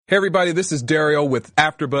Hey everybody, this is Dario with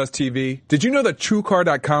AfterBuzz TV. Did you know that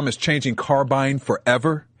TrueCar.com is changing car buying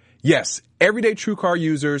forever? Yes, everyday TrueCar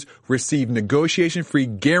users receive negotiation-free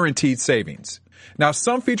guaranteed savings. Now,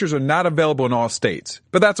 some features are not available in all states,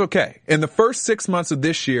 but that's okay. In the first 6 months of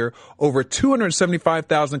this year, over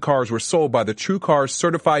 275,000 cars were sold by the TrueCar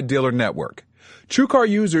Certified Dealer Network. TrueCar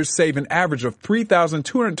users save an average of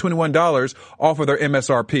 $3,221 off of their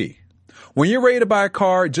MSRP. When you're ready to buy a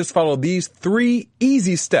car, just follow these 3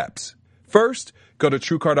 easy steps. First, go to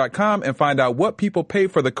TrueCar.com and find out what people pay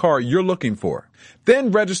for the car you're looking for.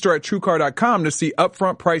 Then register at TrueCar.com to see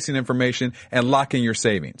upfront pricing information and lock in your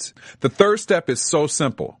savings. The third step is so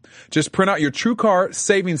simple. Just print out your TrueCar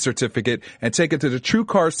savings certificate and take it to the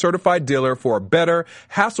TrueCar certified dealer for a better,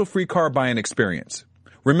 hassle-free car buying experience.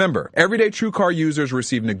 Remember, everyday TrueCar users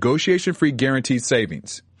receive negotiation-free guaranteed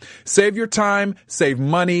savings. Save your time, save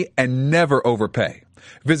money, and never overpay.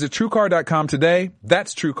 Visit TrueCar.com today.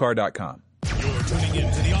 That's TrueCar.com. You're tuning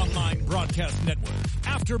in to the online broadcast network,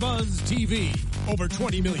 AfterBuzz TV. Over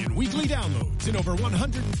 20 million weekly downloads in over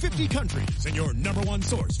 150 countries, and your number one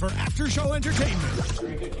source for after-show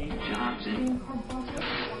entertainment.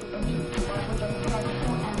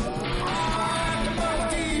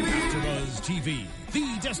 AfterBuzz TV,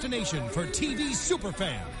 the destination for TV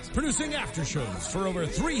superfans. Producing after-shows for over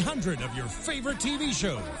 300 of your favorite TV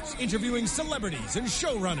shows. Interviewing celebrities and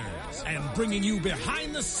showrunners. And bringing you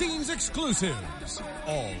behind-the-scenes exclusives.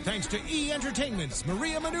 All thanks to E! Entertainment's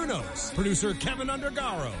Maria Menounos, producer Kevin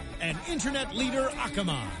Undergaro, and internet leader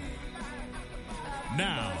Akamai.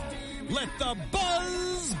 Now, let the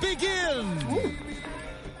buzz begin! Ooh.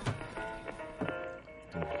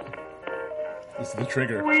 This is the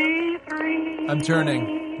trigger. I'm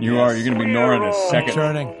turning. You are. You're going to be Nora in a second.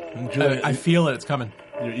 I'm turning. I feel it. It's coming.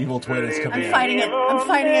 Your evil twin is coming. I'm fighting it. I'm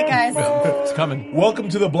fighting it, guys. It's coming. Welcome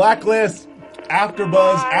to the Blacklist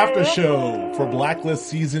AfterBuzz After Show for Blacklist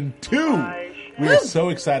Season 2. We are so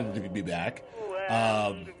excited to be back.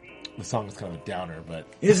 The song is kind of a downer, but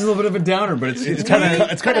It is a little bit of a downer, but it's kind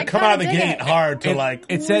of come out of the gate hard to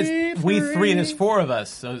It says we 3 and there's 4 of us,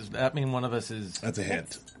 so does that mean one of us is? That's a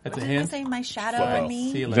hint. That's a Didn't I hint. say my shadow Flippo. and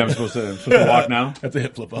me? See you Is that later. supposed to walk now? That's a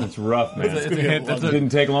hit, Flippo. That's rough, man. It's a hint. It didn't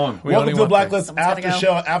take long. We Welcome only to the want Blacklist Someone's After gotta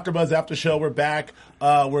Show, AfterBuzz After Show. We're back.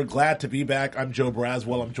 We're glad to be back. I'm Joe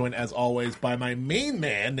Braswell. I'm joined, as always, by my main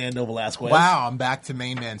man, Nando Velasquez. Wow, I'm back to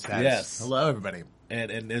main man status. Yes. Hello, everybody.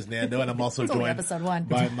 And there's Nando, and I'm also It's only joined episode 1.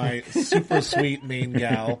 by my super sweet main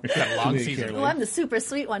gal. Got a long Julia season. Carey. Oh, I'm the super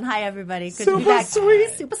sweet one. Hi, everybody. Good to Super be back. sweet.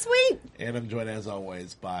 Super sweet. And I'm joined, as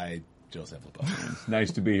always, by Joseph Flippo. It's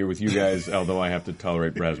nice to be here with you guys, although I have to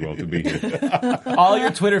tolerate Braswell to be here. All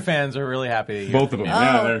your Twitter fans are really happy. Both of them.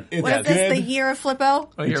 Yeah, they're, It's What is this, good. the year of Flippo?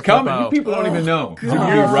 Oh, it's you're coming. Flippo. People don't even know. You're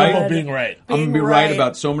You're right. right. Being right. I'm going to be Being right right.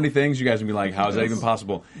 about so many things. You guys are going to be like, how is that even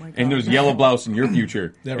possible? And there's yellow blouse in your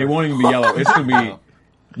future. Never. It won't even be yellow. It's going to be,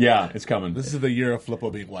 yeah, it's coming. This is the year of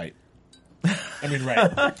Flippo being white. I mean,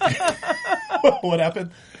 right. What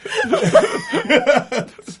happened?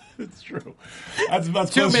 It's true. That's 2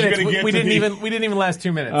 close you're minutes. gonna get We to didn't be- even last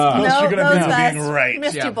 2 minutes. close No, you're gonna those be to guys. being right.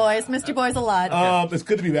 Missed Yeah. you boys. Missed you boys a lot. It's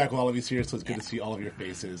good to be back with all of you here, so it's good to see all of your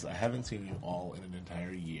faces. I haven't seen you all in an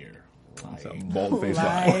entire year. It's a Lying. bald-faced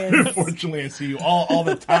lie. Lies. Unfortunately, I see you all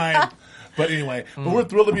the time. But anyway, but we're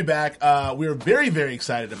thrilled to be back. We're very, very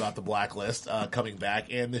excited about the Blacklist coming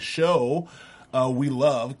back. And the show we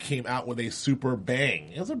love came out with a super bang.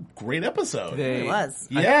 It was a great episode. It was.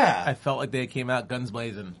 Yeah. I felt like they came out guns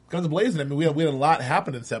blazing. Guns blazing. I mean, we had a lot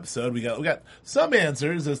happen in this episode. We got some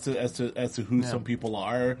answers as to who some people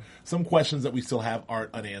are. Some questions that we still have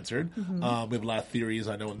aren't unanswered. We have a lot of theories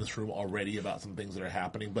I know in this room already about some things that are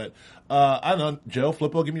happening. But I don't know, Joe,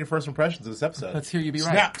 Flippo, give me your first impressions of this episode. Let's hear you be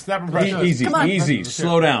right. Snap impressions. Easy, Come on. easy.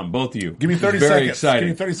 Slow down, both of you. Give me 30 Very seconds. excited. Give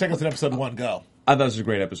me 30 seconds in episode 1. Go. I thought this was a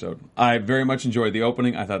great episode. I very much enjoyed the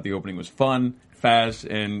opening. I thought the opening was fun, fast,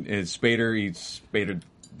 and Spader, he spaded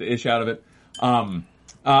the ish out of it.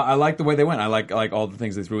 I like the way they went. I like all the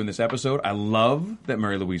things they threw in this episode. I love that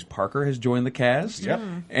Mary Louise Parker has joined the cast. Yep.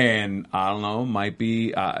 And I don't know, might be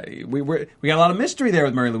we got a lot of mystery there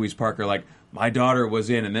with Mary Louise Parker. Like, my daughter was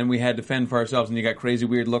in, and then we had to fend for ourselves, and you got crazy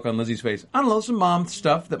weird look on Lizzie's face. I don't know, some mom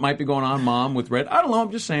stuff that might be going on, mom with Red. I don't know,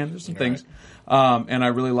 I'm just saying, there's some things. And I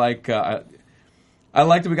really like I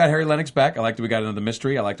like that we got Harry Lennox back. I like that we got another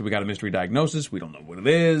mystery. I like that we got a mystery diagnosis. We don't know what it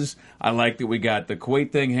is. I like that we got the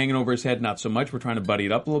Kuwait thing hanging over his head. Not so much. We're trying to buddy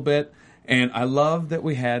it up a little bit. And I love that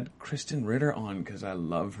we had Kristen Ritter on because I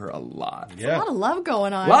love her a lot. A lot of love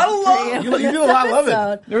going on. Lot of love. You did a lot of loving.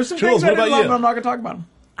 episode. There were some Jules, things I what didn't about love, you? but I'm not going to talk about them.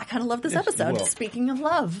 I kind of love this Yes, you episode. will. Speaking of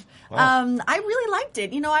love, Wow. I really liked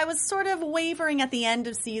it. You know, I was sort of wavering at the end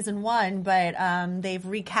of season 1, but they've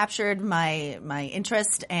recaptured my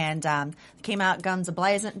interest and came out guns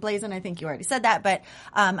a-blazing. I think you already said that, but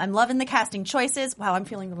I'm loving the casting choices. Wow, I'm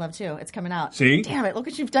feeling the love too. It's coming out. See? Damn it! Look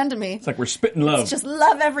what you've done to me. It's like we're spitting love. It's just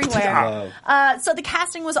love everywhere. So the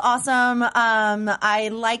casting was awesome. I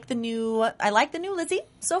like the new Lizzie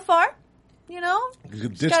so far. You know,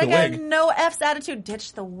 Ditch the wig. No F's attitude.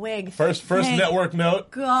 Ditch the wig. First Thank network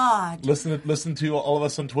note. God. Listen to all of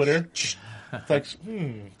us on Twitter. It's like,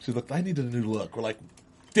 she's like, I need a new look. We're like,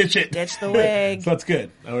 ditch it. Ditch the wig. So that's good.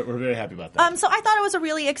 We're very happy about that. So I thought it was a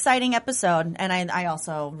really exciting episode, and I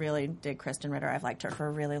also really dig Kristen Ritter. I've liked her for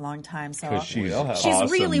a really long time. So she's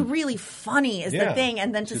she's really, really funny is Yeah, the thing,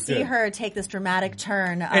 and then to she's see good. her take this dramatic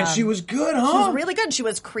turn, and she was good, huh? She was really good. She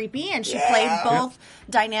was creepy, and she played both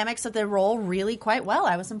dynamics of the role really quite well.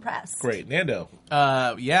 I was impressed. Great. Nando.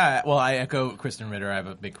 Yeah, well, I echo Kristen Ritter. I have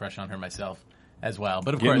a big crush on her myself as well.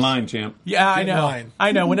 But of Get course, in line, champ. Yeah, I Get in know. line.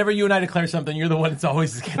 I know. Whenever you and I declare something, you're the one that's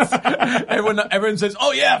always gets. Everyone says,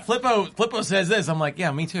 "Oh yeah, Flippo says this." I'm like, "Yeah,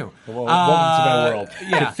 me too." Well, welcome to my world.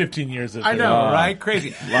 Yeah. 15 years of I know, right? Crazy.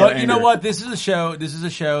 Lot But of you know anger. what? This is a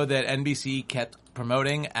show that NBC kept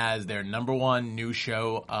promoting as their #1 new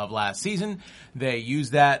show of last season. They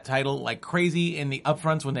used that title like crazy in the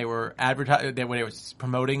upfronts when they were when they were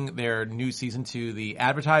promoting their new season to the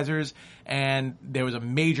advertisers, and there was a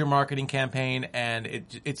major marketing campaign, and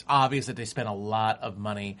it's obvious that they spent a lot of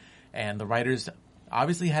money, and the writers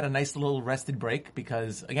obviously had a nice little rested break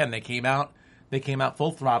because again they came out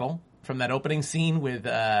full throttle from that opening scene with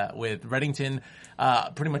Reddington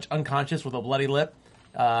pretty much unconscious with a bloody lip.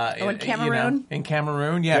 in Cameroon? In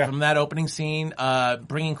Cameroon, from that opening scene,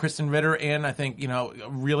 bringing Kristen Ritter in, I think,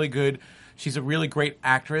 really good. She's a really great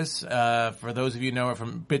actress. For those of you who know her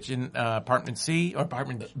from Bitch in Apartment C or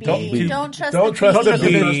Apartment B. Don't trust Don't the trust the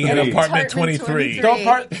bee. bee in Apartment Apartment 23.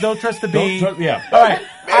 23. Don't trust the B. Yeah. All right,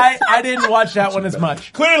 I didn't watch that one as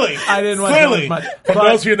much. Clearly. I didn't watch that one as much. For But-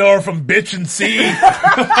 those of you who know her from Bitch and C,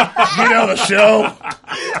 you know the show.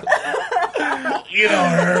 You know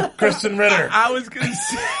her, Kristen Ritter. I was gonna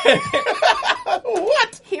say.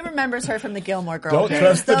 What? He remembers her from the Gilmore Girls. Don't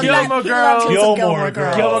trust the Gilmore He Girls. loved him some Gilmore Gilmore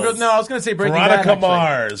Girls. Gilmore Girls. No, I was gonna say Breaking Bad. Veronica actually.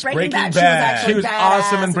 Mars, Breaking Bad. Bad. She was Badass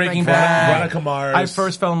awesome in in Breaking Breaking Bad. Veronica Mars. I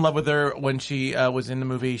first fell in love with her when she was in the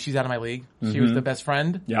movie She's Out of My League. She was the best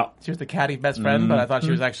friend. Yeah. She was the catty best friend, but I thought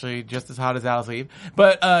she was actually just as hot as Alice Eve.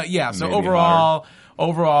 But so Maybe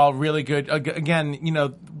overall, really good. Again,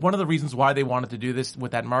 one of the reasons why they wanted to do this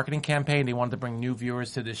with that marketing campaign, they wanted to bring new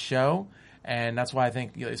viewers to this show. And that's why I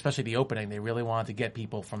think, especially the opening, they really wanted to get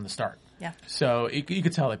people from the start. Yeah. So you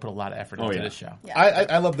could tell they put a lot of effort into yeah. this show. Yeah.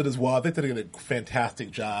 I loved it as well. I think they did a fantastic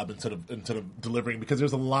job instead of delivering, because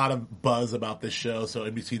there's a lot of buzz about this show. So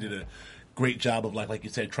NBC did a great job of like you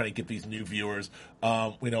said, trying to get these new viewers.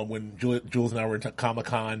 When Jules and I were at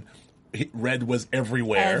Comic-Con, Red was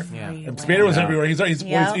everywhere. And Spader was everywhere.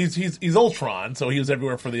 He's Ultron, so he was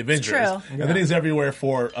everywhere for the Avengers. true. And then he's everywhere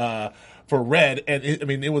for Red, and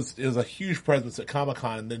it was a huge presence at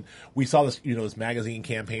Comic-Con, and then we saw this this magazine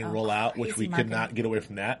campaign roll out, which we crazy could not get away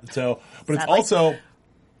from that. So, but it's Sadly. also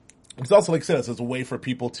like I said, it's a way for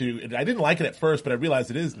people to. And I didn't like it at first, but I realized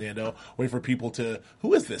it is, Nando, a way for people to.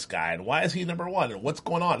 Who is this guy, and why is he #1, and what's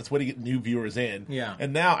going on? It's a way to get new viewers in. Yeah.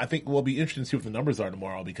 And now I think we'll be interested to see what the numbers are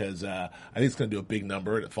tomorrow, because I think it's going to do a big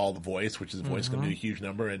number and follow the voice, which is the voice going to do a huge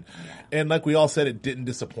number, and like we all said, it didn't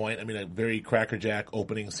disappoint. I mean, a very crackerjack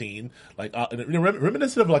opening scene, like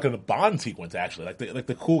reminiscent of like a Bond sequence, actually, like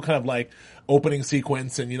the cool kind of like opening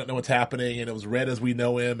sequence, and you don't know what's happening, and it was Red as we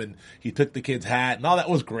know him, and he took the kid's hat, and all that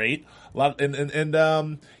was great. A lot, and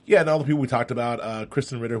all the people we talked about,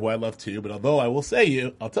 Kristen Ritter, who I love too. But although I'll tell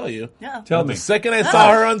you, Tell me. the second I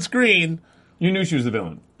saw her on screen, You knew she was the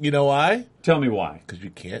villain. you know why? Tell me why. Because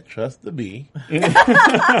you can't trust the bee in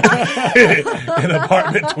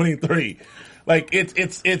Apartment 23. Like it's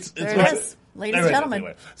There it is. Ladies and gentlemen.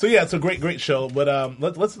 Anyway. So yeah, it's a great show. But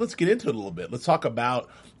let's get into it a little bit. Let's talk about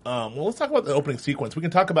let's talk about the opening sequence. We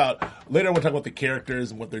can talk about later. We'll talk about the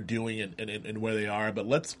characters and what they're doing and where they are. But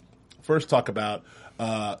let's first talk about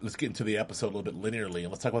let's get into the episode a little bit linearly, and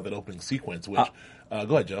let's talk about that opening sequence. Which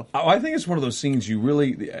go ahead, Joe. I think it's one of those scenes you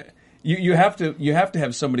really you have to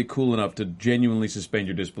have somebody cool enough to genuinely suspend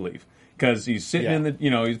your disbelief. Because he's sitting in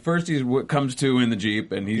the, first he comes to in the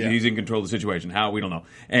Jeep, and he's in control of the situation. How? We don't know.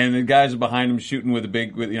 And the guys behind him shooting with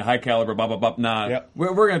high caliber, blah, blah, blah. Nah,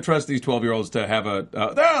 we're going to trust these 12-year-olds to have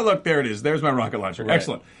look, there it is. There's my rocket launcher. Right.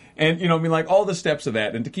 Excellent. And, I mean, like, all the steps of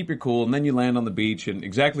that, and to keep your cool, and then you land on the beach, and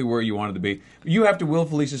exactly where you wanted to be. You have to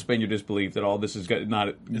willfully suspend your disbelief that all this is not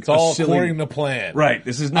It's all silly, according to plan. Right.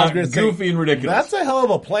 This is not goofy and ridiculous. That's a hell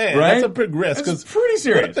of a plan. Right? That's a big risk. That's pretty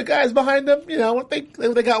serious. What if the guys behind them, what they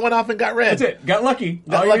got one off and got red? That's it. Got lucky.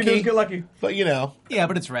 Got all lucky. you do is get lucky. But, Yeah,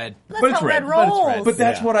 but it's red. That's But it's how red. red But rolls. it's red. But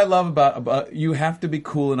that's Yeah. what I love about you have to be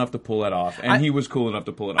cool enough to pull that off, and he was cool enough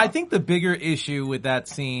to pull it off. I think the bigger issue with that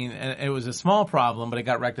scene, and it was a small problem, but it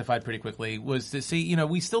got rectified pretty quickly, was to see,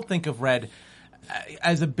 we still think of Red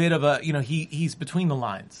as a bit of a, he's between the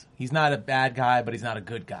lines. He's not a bad guy, but he's not a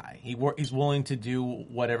good guy. He's willing to do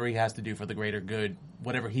whatever he has to do for the greater good,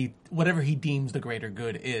 whatever he deems the greater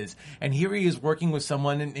good is. And here he is working with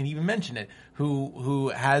someone, and he even mentioned it, who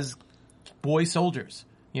has boy soldiers.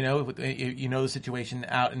 The situation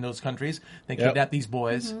out in those countries. They kidnap these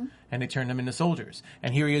boys and they turn them into soldiers.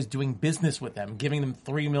 And here he is doing business with them, giving them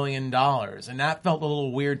 $3 million. And that felt a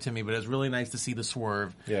little weird to me, but it was really nice to see the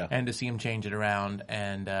swerve and to see him change it around.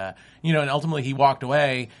 And, and ultimately he walked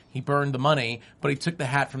away. He burned the money, but he took the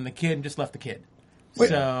hat from the kid and just left the kid.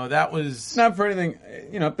 So that was... Not for anything,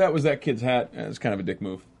 if that was that kid's hat, it's kind of a dick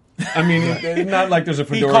move. I mean, not like there's a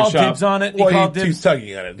He fedora called shop. dibs on it. Well, he's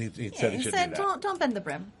tugging on it. He said he He should said, do that. don't bend the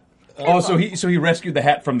brim. Oh, so he rescued the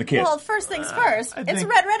hat from the kid. Well, first things first. I It's think-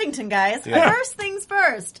 Red Reddington, guys. Yeah. First things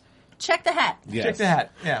first. Check the hat. Yes. Check the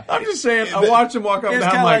hat. Yeah. I'm just saying, I watched him walk up It's and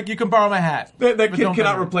kind I'm of like, like, you can borrow my hat. that but kid don't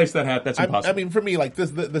cannot bend it. replace that hat. That's impossible. I mean, for me, like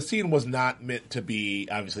the scene was not meant to be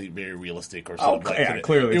obviously very realistic or Oh, something. yeah,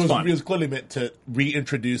 clearly it's fun. It was clearly meant to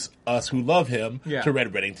reintroduce us who love him to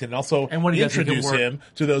Red Reddington, and also And what he does, he can introduce work- him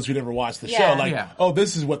to those who never watched the Yeah. show. Like, Yeah. oh,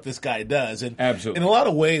 this is what this guy does, and Absolutely. in a lot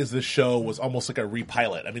of ways, this show was almost like a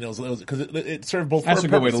repilot. I mean, it was because it served both. That's a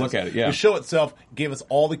good way to purposes. look at it, yeah. The show itself gave us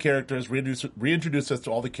all the characters, reintroduced us to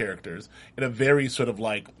all the characters in a very sort of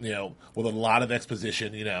like with a lot of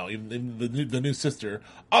exposition. Even the new sister.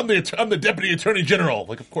 I'm the deputy attorney general.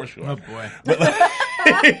 Like, of course you are. Oh, boy. But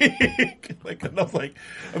like enough. Like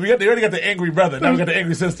they already got the angry brother. Now we got the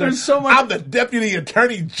angry sister. There's so much- I'm the deputy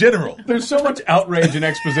attorney general. There's so much outrage and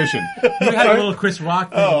exposition. You had a little Chris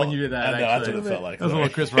Rock thing when you did that. I know, that's actually. what it felt like. That was a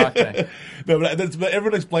little Chris Rock thing. No, but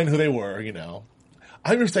everyone explained who they were.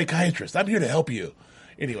 I'm your psychiatrist. I'm here to help you.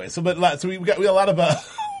 Anyway, so we got a lot of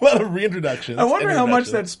reintroductions. I wonder and how much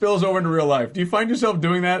introductions. that spills over into real life. Do you find yourself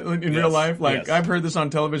doing that in real Yes, life? Like, yes. I've heard this on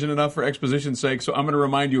television enough for exposition's sake, so I'm going to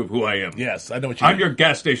remind you of who I am. Yes, I know what you I'm mean. your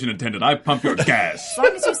gas station attendant. I pump your gas. As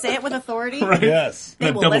long as you say it with authority. Yes. They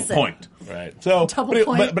A will double listen. point. Right. So, Double but,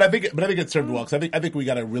 point. but I think it served well because I think we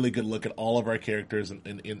got a really good look at all of our characters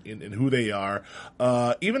and who they are.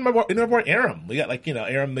 Even our boy Aram. We got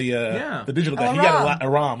Aram the digital guy. He got a lot.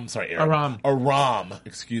 Aram. Sorry, Aram.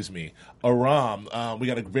 Excuse me. Aram. We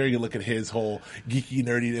got a very good look at his whole geeky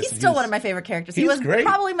nerdiness. He's still one of my favorite characters. He he's was great.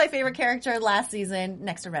 probably my favorite character last season,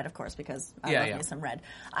 next to Red, of course, because I love me some Red.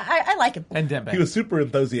 I like him. And Dembe. He was super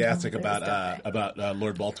enthusiastic about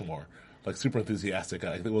Lord Baltimore. Like super enthusiastic.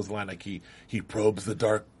 I think it was the line like he probes the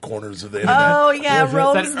dark corners of the internet. Oh yeah,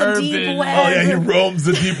 What was roams That the deep urban- web. Oh yeah, he roams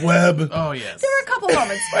the deep web. Oh, yes. There were a couple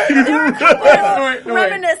moments. There were a couple wait.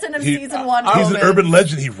 reminiscent of season one. He's an moments. urban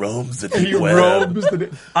legend. He roams the deep He web. robes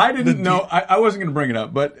I didn't know. I wasn't going to bring it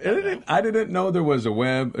up, but I didn't know there was a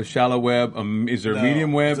web, a shallow web. Is there a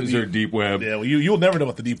medium web? Is there a deep web? Yeah, well, you'll never know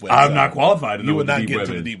what the deep web is. I'm not qualified to know You what would the not deep get web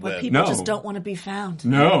to the is. deep Where web. people No. just don't want to be found.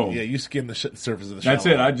 No. Yeah, you skim the surface of the That's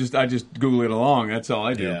shallow it. web. I just Google it along. That's all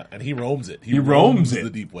I do. Yeah, and he roams it. He roams it. the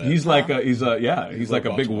deep web. He's like he's like a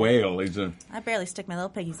big Baltimore. whale. He's a I barely stick my little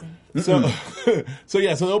piggies in. So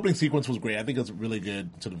the opening sequence was great. I think it was a really good,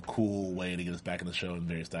 sort of cool way to get us back in the show and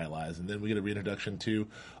very stylized. And then we get a reintroduction to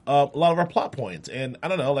a lot of our plot points. And I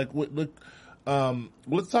don't know,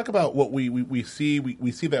 let's talk about what we see.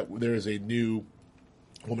 We see that there is a new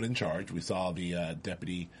woman in charge. We saw the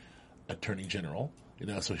deputy attorney general.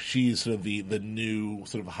 So she's sort of the new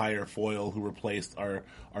sort of higher foil who replaced our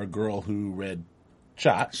girl who read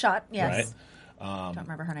Shot. Shot, yes. Right? Don't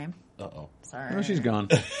remember her name. Uh-oh. Sorry. oh, she's gone.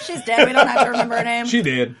 She's dead. We don't have to remember her name. She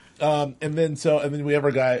did. And then we have our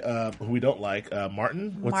guy who we don't like,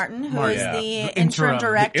 Martin. Martin, who is Yeah. the interim. interim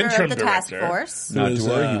director The interim of the task director. force. Not was, to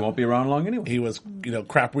worry, he won't be around long anyway. He was,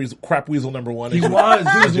 crap weasel number one. He was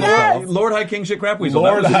Lord High King Shit Crap Weasel.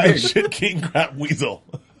 Lord That was High his big- Shit King Crap Weasel.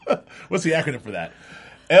 What's the acronym for that?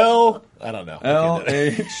 I don't know.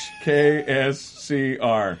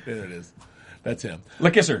 LHKSCR. There it is. That's him.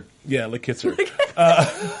 LaKisser. Yeah, LaKisser.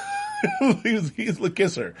 he's the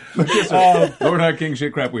kisser. Lord High King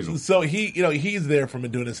Shit Crap Weasel. So he's there from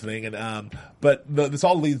doing his thing, and but this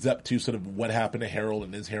all leads up to sort of what happened to Harold,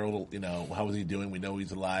 and is Harold, how is he doing? We know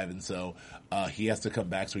he's alive, and so he has to come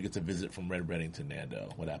back. So he gets a visit from Red Reddington. Nando,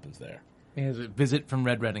 what happens there? He has a visit from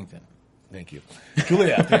Red Reddington. Thank you,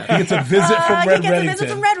 Julia. He gets a visit from Red Reddington. He gets a visit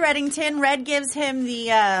from Red Reddington. Red gives him the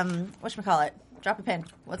whatchamacallit? Drop a pin.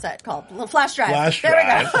 What's that called? A little flash drive. There we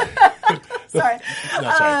go. Sorry.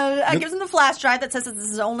 Gives him the flash drive that says that this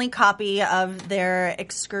is the only copy of their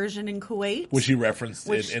excursion in Kuwait. Which he referenced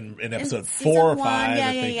in episode 4 or 5.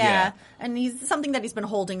 Yeah. And he's something that he's been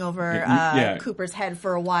holding over Cooper's head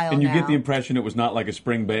for a while And you now. get the impression it was not like a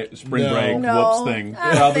spring break whoops thing.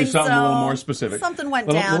 Probably something a little more specific. Something went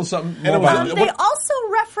down. Little something more violent. They also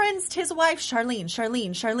referenced his wife,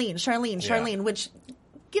 Charlene, which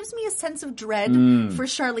gives me a sense of dread for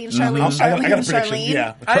Charlene. I got a prediction.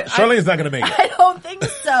 Yeah, Charlene's not going to make it. I don't think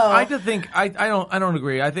so. I don't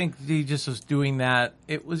agree. I think he just was doing that.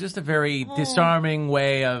 It was just a very disarming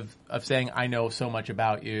way of saying, I know so much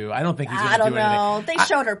about you. I don't think he's going to do anything. I don't know. They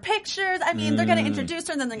showed her pictures. I mean, they're going to introduce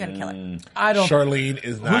her and then they're going to kill her. Charlene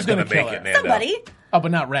is not going to make it, Nando. Somebody. Oh, but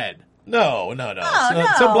not Red. No. no.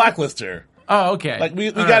 Some Blacklist her. Oh, okay. Like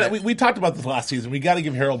we talked about this last season. We got to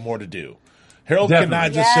give Harold more to do. Harold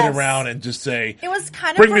cannot just sit around and just say, it was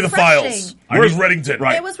kind of bring me the refreshing. files. Where's Reddington?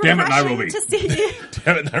 Right. It was Damn it, refreshing Nairobi. to see.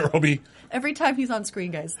 Damn it, Nairobi. Every time he's on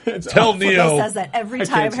screen, guys. Tell Neo. says that every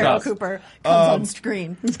time Harold Cooper comes on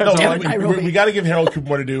screen. We got to give Harold Cooper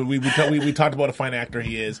more to do. We talked about what a fine actor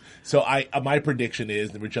he is. So my prediction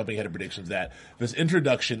is, and we're jumping ahead of predictions, that this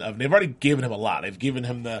introduction of, they've already given him a lot. They've given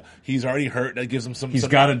him he's already hurt. That gives him some. He's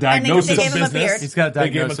got a diagnosis. They gave him a beard. He's got a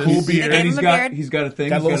diagnosis. They gave him a cool beard. He's got a thing.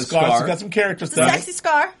 Got a little he's scar. got He's got some character It's a stuff. sexy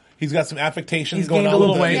scar. He's got some affectations He's going gained on. a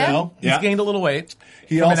little with weight. it, He's gained a little weight.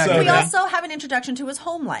 We also have an introduction to his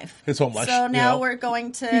home life. So now we're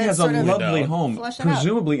going to. He has a lovely home, flesh it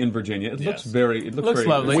presumably in Virginia. It looks very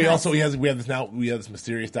lovely. We have this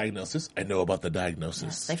mysterious diagnosis. I know about the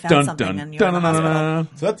diagnosis. They found something in your hospital.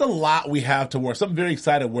 So that's a lot we have to work. So I'm very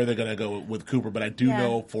excited where they're going to go with Cooper, but I do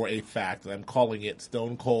know for a fact that I'm calling it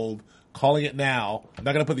Stone Cold. Calling it now. I'm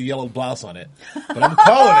not going to put the yellow blouse on it, but I'm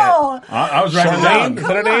calling it. I was writing it down. Is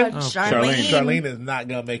that her name? Charlene. Charlene is not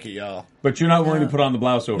going to make it, y'all. But you're not willing to put on the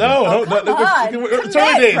blouse over. No, come on. It's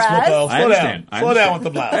early days, Flippo. I understand. Slow down with the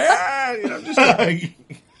blouse.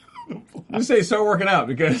 Just say start working out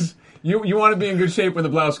because you want to be in good shape when the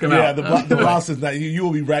blouse comes out. Yeah, the blouse is not. You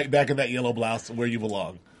will be right back in that yellow blouse where you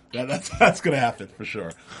belong. That's going to happen for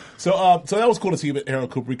sure. So that was cool to see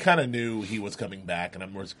Harold Cooper. We kind of knew he was coming back,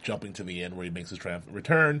 and we're jumping to the end where he makes his triumphant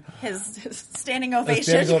return. His standing ovation.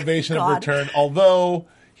 Standing ovation of return. Although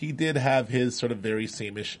he did have his sort of very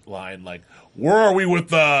sameish line, like, "Where are we with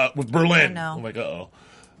Berlin?" I know. I'm like, uh-oh.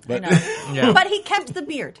 But he kept the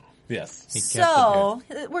beard. Yes. So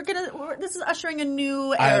this is ushering a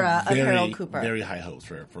new era of Harold Cooper. Very high hopes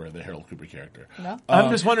for the Harold Cooper character. No? I'm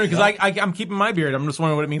just wondering because I'm keeping my beard. I'm just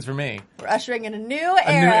wondering what it means for me. We're ushering in a new era.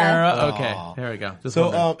 A new era. Okay, there we go.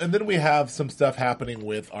 So and then we have some stuff happening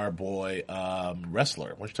with our boy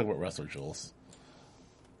Wrestler. Why don't you talk about Wrestler, Jules?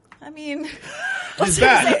 I mean, He's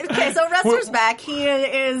back. Okay, so Wrestler's back.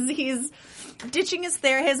 He's ditching his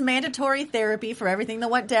mandatory therapy for everything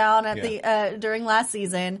that went down at the during last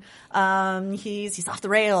season. He's off the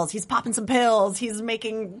rails. He's popping some pills. He's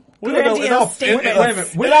making grandiose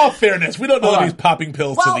statements. In all fairness, we don't know that he's popping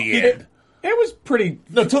pills to the end. It was pretty.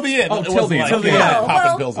 No, till the end. Oh, till the end.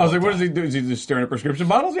 Popping pills. I was like, what does he do? Is he just staring at prescription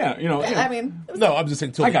bottles? Yeah, I mean, no, I'm just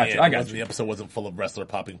saying till the end. I got you. The episode wasn't full of Wrestler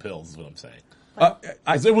popping pills, is what I'm saying.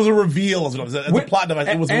 It was a reveal, is what I'm saying. The plot device,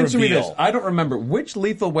 it was a reveal. Answer me this. I don't remember. Which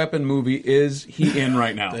Lethal Weapon movie is he in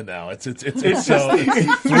right now? No, it's 3,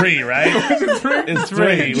 right? It's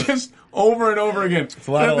 3. Just over and over again. It's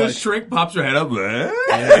a lot of this shrink pops her head up.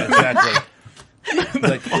 Yeah, exactly.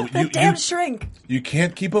 Like, that damn shrink. You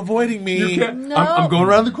can't keep avoiding me. You can't. No. I'm going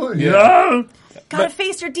around the corner. Yeah. Gotta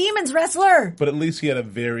face your demons, Wrestler. But at least he had a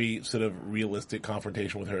very sort of realistic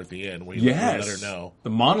confrontation with her at the end where he let her know. The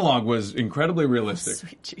monologue was incredibly realistic.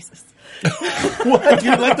 Sweet Jesus. What?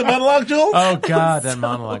 You like the monologue, Jules? Oh, God, that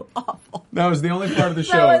monologue. Awful. That was the only part of the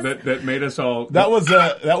show that made us all... That was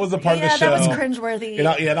a part of the show. Yeah, that was cringeworthy.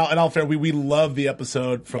 In all fair, we love the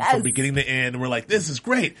episode from beginning to end. And we're like, this is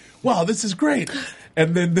great. Wow, this is great.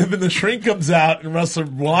 And then the shrink comes out and Russell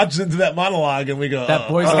launches into that monologue and we go, that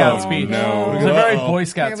Boy Scout speech. No. It was a very Boy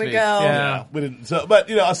Scout Here we speech. go. Yeah. We didn't, but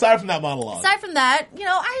aside from that monologue. Aside from that,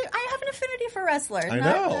 I have an affinity for Wrestler. I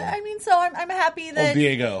know. So I'm happy that...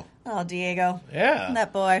 Diego. Oh, Diego. Yeah.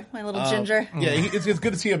 That boy. My little ginger. Yeah, it's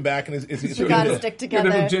good to see him back. And We got his dick together.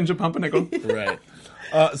 Your little ginger pumpernickel. Right.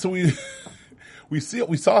 So we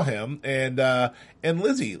saw him and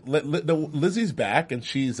Lizzie. Lizzie's back, and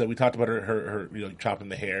she's we talked about her chopping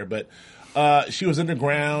the hair, but she was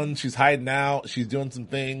underground. She's hiding out. She's doing some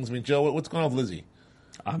things. I mean, Joe, what's going on with Lizzie?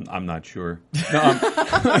 I'm not sure. No,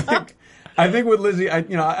 I think with Lizzie, I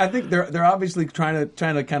think they're obviously trying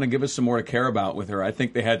to kind of give us some more to care about with her. I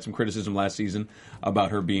think they had some criticism last season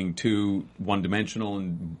about her being too one-dimensional,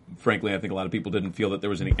 and frankly, I think a lot of people didn't feel that there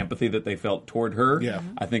was any empathy that they felt toward her. Yeah.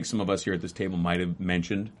 I think some of us here at this table might have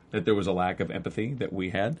mentioned that there was a lack of empathy that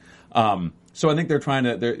we had. So I think they're trying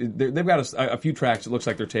to. They've got a few tracks it looks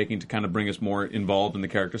like they're taking to kind of bring us more involved in the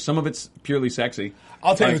character. Some of it's purely sexy.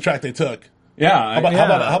 I'll tell you the track they took. Yeah.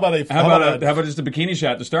 How about just a bikini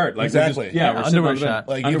shot to start? Like exactly. We're underwear shot.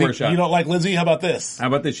 Like underwear shot. You don't like Lizzie? How about this? How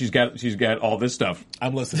about this? She's got all this stuff.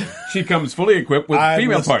 I'm listening. She comes fully equipped with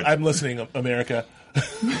female parts. I'm listening, America.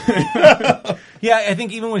 Yeah, I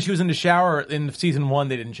think even when she was in the shower in season 1,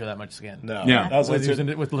 they didn't show that much skin. No. Yeah. That was When she was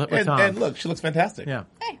with Tom. and look, she looks fantastic. Yeah.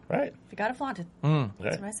 Hey, Right. you got to flaunt it. Okay.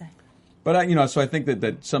 That's what I say. But so I think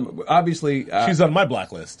that some obviously She's on my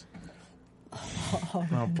blacklist.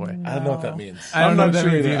 Oh boy. I don't know what that means. I don't know what that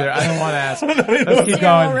sure means either. either. I don't want to ask. Let's keep Zero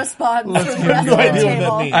going. response. Let's from keep the no idea what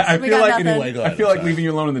table. that means. I We feel got like nothing. anyway, go ahead. I feel like Sorry. leaving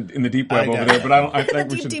you alone in the deep web I over got there, it. but I think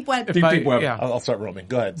we Deep, should deep web. deep web. Yeah. I'll start roaming.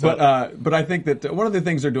 Go ahead. So, But I think that one of the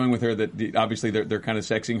things they're doing with her that obviously they're kind of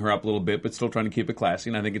sexing her up a little bit, but still trying to keep it classy.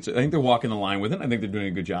 And I think they're walking the line with it. I think they're doing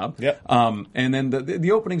a good job. Yep. And then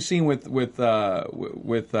the opening scene with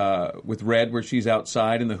Red, where she's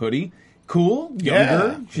outside in the hoodie. Cool, younger.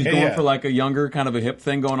 Yeah. She's Yeah, going yeah. for like a younger kind of a hip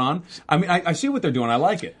thing going on. I mean, I see what they're doing. I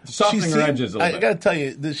like it. Softening her edges a little I bit. got to tell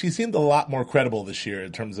you, she seemed a lot more credible this year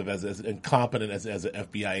in terms of as incompetent as an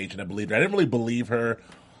FBI agent. I believed her. I didn't really believe her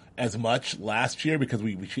as much last year because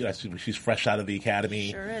she's fresh out of the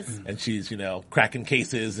academy. Sure is. And she's cracking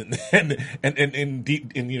cases and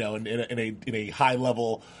deep in a high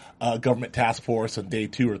level government task force on day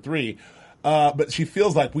 2 or 3. But she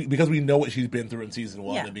feels like because we know what she's been through in season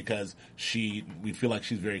 1, Yeah. and because we feel like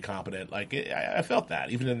she's very competent. Like I felt that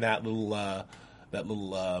even in that little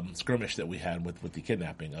skirmish that we had with the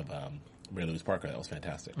kidnapping of Mary Louise Parker. That was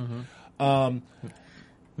fantastic.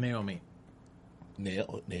 Naomi.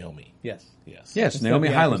 Naomi. Yes. Yes, Naomi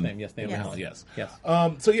Highland. Yes, Naomi Yes. Highland. Yes. Yes.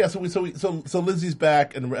 So Lizzie's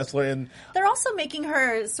back and wrestler, and They're also making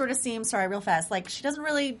her sort of seem, real fast, like she doesn't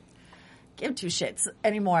really give 2 shits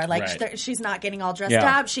anymore. Like Right. she's not getting all dressed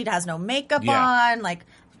Yeah. up. She has no makeup Yeah. on. Like,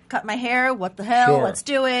 cut my hair. What the hell? Sure. Let's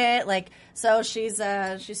do it. Like, so she's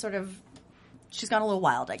gone a little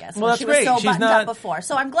wild, I guess. Well, when that's she was great. so She's buttoned not- up before.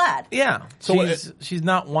 So I'm glad. Yeah. So She's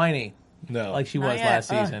not whiny. no, Like she Not was yet.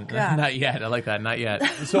 last Oh, season. God. Not yet. I like that. Not yet.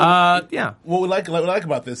 So- yeah. What I like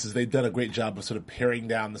about this is they've done a great job of sort of paring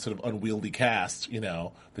down the sort of unwieldy cast. They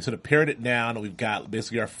sort of pared it down, and we've got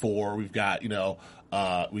basically our 4. We've got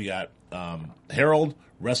Harold,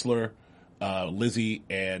 wrestler, Lizzie,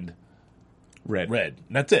 and Red. And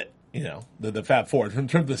that's it. The Fab Four in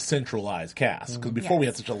terms of the centralized cast. Because before we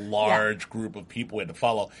had such a large group of people we had to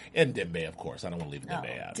follow, and Dembe, of course. I don't want to leave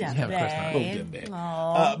Dembe out. Dembe. Yeah, of course not. Little Dembe.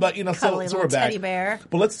 Aw, But so cuddly we're little back. teddy bear.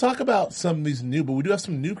 But let's talk about some of these new. But we do have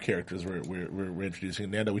some new characters we're introducing.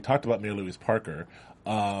 Nando, we talked about Mary Louise Parker,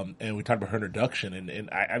 and we talked about her introduction, and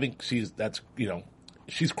I think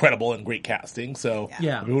she's credible and great casting. So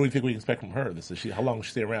Yeah. I mean, what do you think we can expect from her? How long will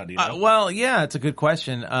she stay around? Do you know? Well, yeah, it's a good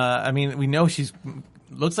question. I mean, we know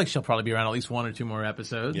looks like she'll probably be around at least 1 or 2 more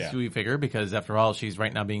episodes, Yeah. we figure, because after all, she's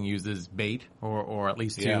right now being used as bait or at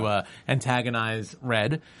least to Yeah. antagonize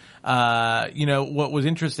Red. What was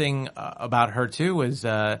interesting about her too is,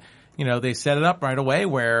 they set it up right away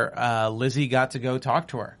where Lizzie got to go talk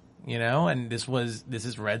to her, and this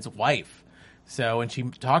is Red's wife. So, and she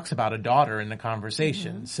talks about a daughter in the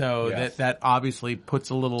conversation. So Yes. that obviously puts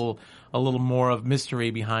a little more of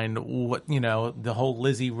mystery behind what, the whole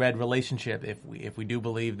Lizzie Red relationship, if we do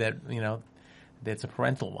believe that, that's a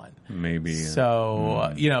parental one. Maybe.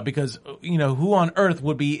 So, because, who on earth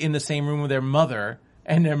would be in the same room with their mother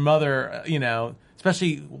and their mother,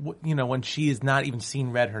 especially, when she has not even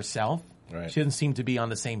seen Red herself. Right. She doesn't seem to be on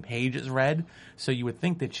the same page as Red, so you would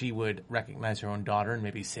think that she would recognize her own daughter and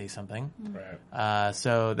maybe say something. Right.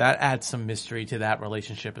 So that adds some mystery to that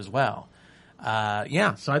relationship as well. So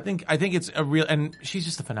I think it's a real, and she's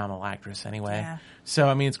just a phenomenal actress anyway. Yeah. So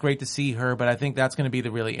I mean, it's great to see her, but I think that's going to be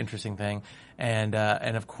the really interesting thing, and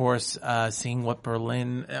of course, seeing what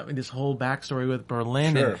Berlin, this whole backstory with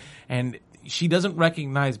Berlin, Sure. and she doesn't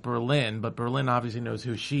recognize Berlin, but Berlin obviously knows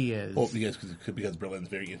who she is. Well, because Berlin's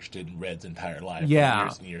very interested in Red's entire life Yeah.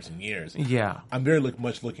 for years and years. Yeah. I'm very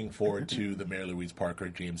much looking forward to the Mary Louise Parker,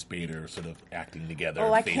 James Spader sort of acting together.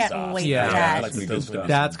 Oh, I face can't off. wait Yeah. for that. Like Good stuff.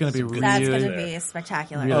 That's going to be really, That's going to there. be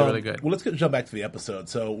spectacular. really good. Well, let's jump back to the episode.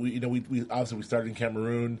 So we obviously we started in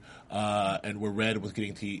Cameroon, and where Red was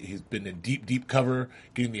he's been in deep cover,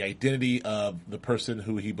 getting the identity of the person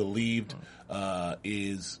who he believed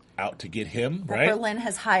is out to get him. Right, Berlin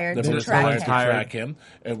has hired that to Berlin's track hired him. to track him,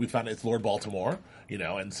 and we found it's Lord Baltimore.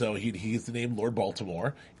 And so he's the name Lord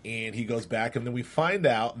Baltimore, and he goes back, and then we find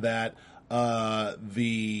out that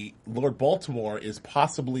the Lord Baltimore is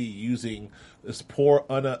possibly using this poor,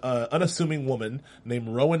 unassuming woman named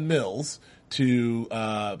Rowan Mills to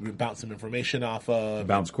bounce some information off of.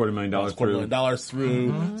 Bounce $250,000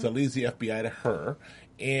 through. So it leads the FBI to her.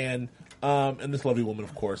 And this lovely woman,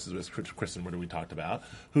 of course, is Kristen Ritter we talked about,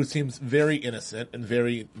 who seems very innocent and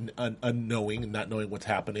very unknowing and not knowing what's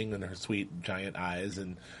happening, and her sweet giant eyes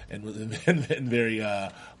and very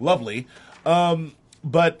lovely.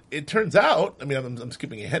 But it turns out, I mean, I'm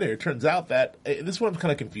skipping ahead here. It turns out that this is what I'm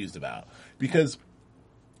kind of confused about, because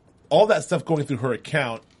all that stuff going through her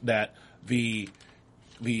account that the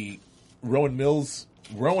Rowan was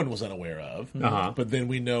unaware of, but then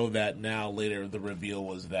we know that now later the reveal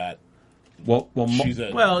was that she's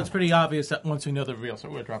it's pretty obvious that once we know the reveal, so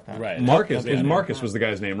we'll drop that. Right. Marcus was the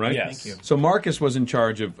guy's name, right? Yes. Thank you. So Marcus was in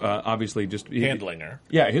charge of obviously just handling her.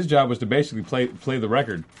 Yeah, his job was to basically play the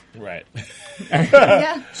record. Right.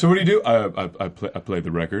 Yeah. So what do you do? I play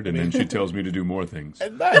the record, and then she tells me to do more things.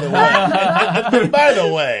 And by the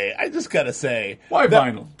way, I just gotta say, Why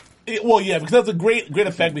vinyl? Because that's a great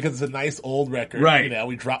effect because it's a nice old record. Right.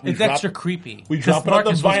 It's extra creepy. We drop it on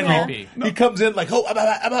the Marcus was vinyl. creepy. He comes in like,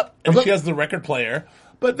 I'm up. And she has the record player.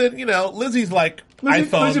 But then, Lizzie's like,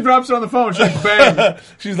 iPhone. Lizzie drops it on the phone. She's like, bang.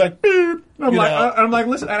 She's like, beep. I'm like,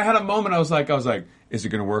 listen. I had a moment. I was like, is it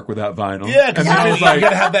going to work without vinyl? Yeah, because I was you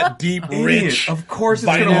gotta have that deep, rich. Of course, it's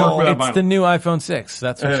going to work without vinyl. It's the new iPhone 6.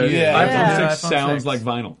 That's what she is. iPhone 6 sounds like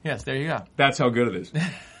vinyl. Yes, there you go. That's how good it is.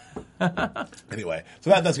 Anyway, so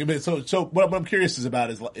that's good. So what I'm curious about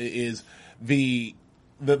is the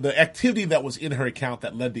activity that was in her account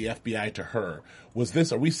that led the FBI to her. Was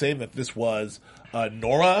this? Are we saying that this was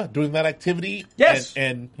Nora doing that activity? Yes.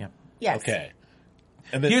 Yes. Okay.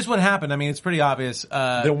 And then, Here's what happened. I mean, it's pretty obvious.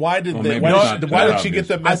 then why did maybe it's why not did she get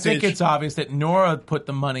the I message? think it's obvious that Nora put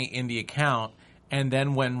the money in the account, and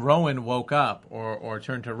then when Rowan woke up or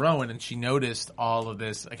turned to Rowan and she noticed all of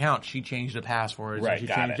this account, she changed the passwords Right, and she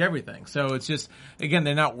got changed it. everything. So it's just, again,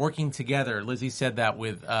 they're not working together. Lizzie said that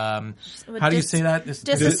with, how do you say that?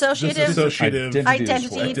 Dissociative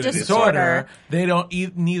identity disorder. They don't,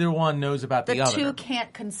 neither one knows about the The other. two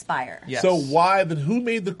can't conspire. Yes. So who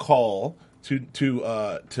made the call to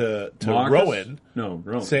Marcus? Rowan? No,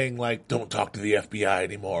 Rowan. Saying like, don't talk to the FBI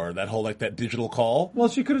anymore. That whole that digital call. Well,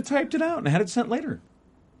 she could have typed it out and had it sent later.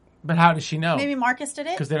 But how does she know? Maybe Marcus did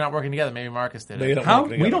it? Because they're not working together. Maybe Marcus did They it. don't How? work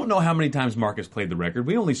together. We don't know how many times Marcus played the record.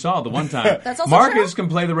 We only saw the one time. That's also Marcus true. can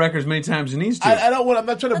play the record as many times as he needs to. I'm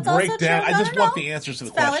not trying to That's also break down. true. I just No, want no. the answers to the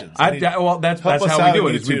It's valid. questions. That's Help us how out we do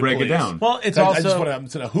on it. Is we YouTube, break it please. down. Well, it's I also... just want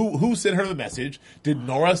to know who sent her the message. Did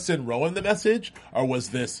Nora send Rowan the message, or was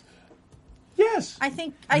this? Yes. I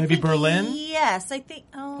think Maybe Berlin? Yes, I think.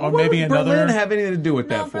 Or What maybe would another... Berlin have anything to do with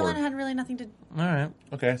No, that for? Berlin had really nothing to. All right.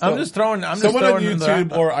 Okay, I'm just throwing someone on in the-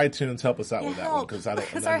 YouTube or iTunes help us out with that one Help, because I don't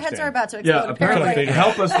because I our don't heads are understand. about to Yeah, explode. apparently. figure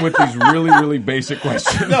Help us with these really basic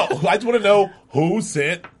questions. No, I just want to know who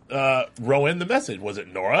sent Rowan the message. Was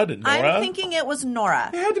it Nora? Did Nora? I'm thinking it was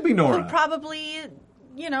Nora. It had to be Nora. Who probably,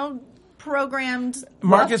 programmed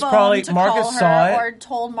Marcus the phone probably- to Marcus call her saw it. or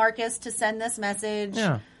told Marcus to send this message.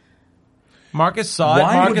 Yeah. Marcus saw it.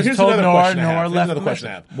 Why? Marcus Here's told another Nora. question I have. Nora Here's left another the question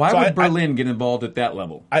I message. have. Why So would Berlin get involved at that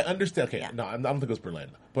level? I understand. Okay, Yeah. no, I don't think it was Berlin,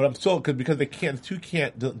 but I'm still because they can't. The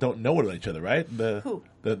two don't know each other, right? Who?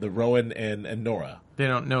 The Rowan and Nora. They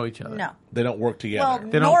don't know each other. No. They don't work together. Well,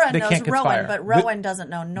 don't- Nora they knows can't conspire. Rowan, but Rowan doesn't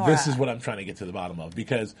know Nora. This is what I'm trying to get to the bottom of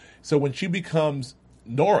because so when she becomes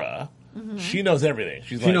Nora, she knows everything.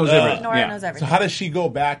 She knows everything. Nora Yeah. knows So everything. how does she go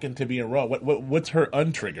back into being Rowan? What's her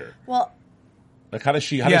untrigger? Well, Like how does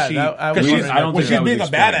she? Yeah, Because that was- she's I don't when think she's that was being a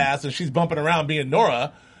explained. badass and she's bumping around being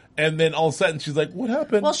Nora, and then all of a sudden she's like, "What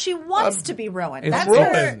happened?" well, she wants to be Rowan. it's That's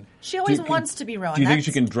Rowan. her. She always Do you- wants to be Rowan. Do you think That's-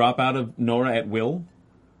 she can drop out of Nora at will?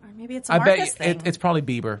 Or maybe it's a I Marcus bet thing. it's probably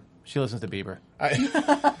Bieber. She listens to Bieber.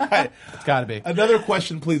 It's got to be. Another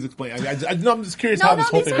question, please explain. I'm just curious how this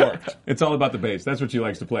whole thing worked. It's all about the bass. That's what she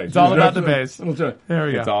likes to play. It's all about the bass. There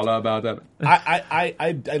we go. It's all about that.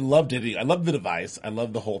 I loved it. I love the device. I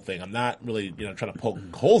love the whole thing. I'm not really, trying to poke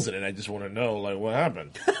holes in it. I just want to know, like, what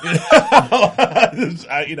happened. I'm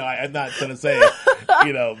not going to say,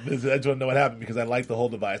 I just want to know what happened because I like the whole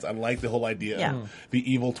device. I like the whole idea of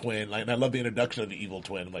the evil twin. And I love the introduction of the evil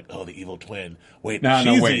twin. I'm like, oh, the evil twin. Wait,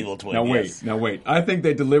 she's the evil twin. Now wait. I think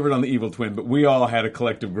they delivered on the evil twin, but we all had a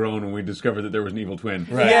collective groan when we discovered that there was an evil twin.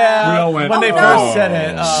 Right. Yeah. We all went, when they first said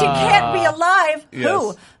it. She can't be alive. Yes.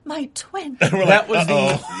 Who? My twin. That was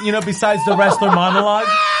the, besides the wrestler monologue.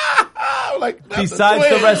 Besides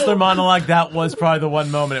the wrestler monologue, that was probably the one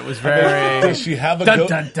moment. It was very. Does she have a dun,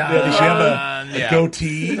 dun, dun. Does she have a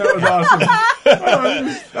goatee? That was awesome.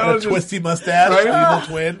 That was a twisty mustache. Right? Evil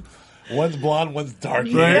twin. One's blonde, one's dark.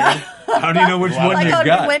 Right? How do you know which one you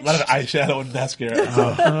got? A lot of eyeshadow and mascara.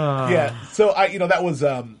 Yeah. So that was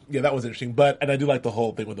interesting. And I do like the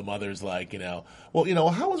whole thing with the mothers, like, how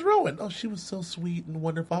was Rowan? Oh, she was so sweet and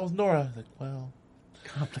wonderful. How was Nora? Like, well,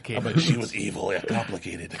 complicated. But she was evil. Yeah,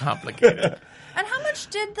 complicated. And how much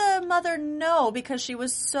did the mother know? Because she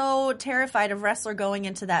was so terrified of Wrestler going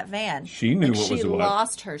into that van. She knew what was She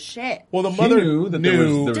lost her shit. Well, the mother knew that there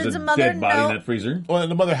was a dead body know? in that freezer. Well, and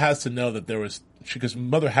the mother has to know that there was because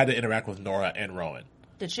mother had to interact with Nora and Rowan.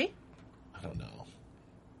 Did she? I don't know.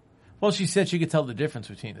 Well, she said she could tell the difference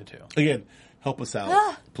between the two. Again, help us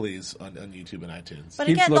out, please, on YouTube and iTunes. But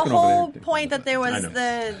again, the whole point that there was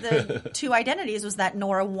the two identities was that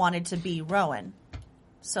Nora wanted to be Rowan.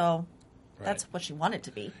 So that's what she wanted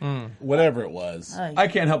to be. Whatever it was. I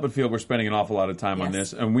can't help but feel we're spending an awful lot of time on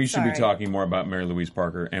this, and we should be talking more about Mary Louise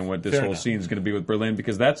Parker and what this whole scene is going to be with Berlin,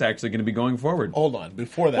 because that's actually going to be going forward. Hold on.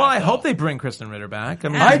 Before that, well, I hope they bring Kristen Ritter back. I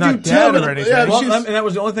mean, I she's not do dead too. or anything. And that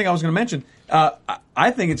was the only thing I was going to mention. I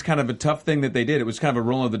think it's kind of a tough thing that they did. It was kind of a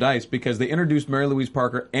roll of the dice because they introduced Mary Louise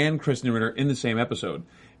Parker and Kristen Ritter in the same episode.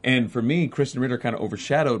 And for me, Kristen Ritter kind of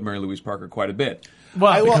overshadowed Mary Louise Parker quite a bit.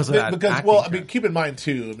 Well, because keep in mind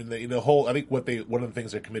too. I mean, the whole. I think one of the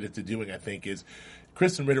things they're committed to doing, I think, is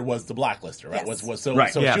Kristen Ritter was the Blacklister, right? Yes. So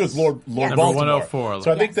she was Lord Yes. Baltimore. 104.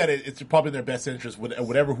 So I think that it's probably in their best interest.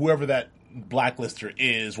 Whoever that Blacklister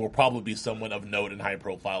is will probably be someone of note and high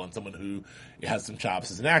profile, and someone who has some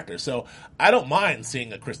chops as an actor. So I don't mind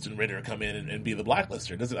seeing a Kristen Ritter come in and be the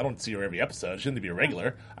Blacklister. I don't see her every episode. She shouldn't be a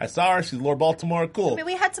regular. I saw her. She's Lord Baltimore. Cool. I mean,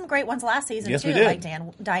 we had some great ones last season Yes, too, we did. like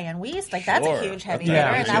Diane Weiss. Like that's a huge heavy hitter,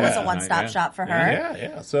 That's and that was a one-stop shop for her.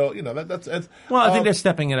 Yeah. So that's. Well, I think they're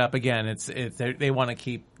stepping it up again. They want to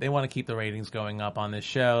keep the ratings going up on this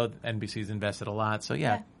show. NBC's invested a lot, so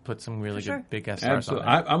put some really good big guest stars on Absolutely.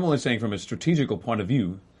 there. I'm only saying from a strategical point of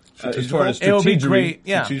view. As far as it will be great.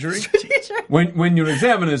 Yeah. When you're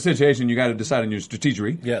examining a situation, you got to decide on your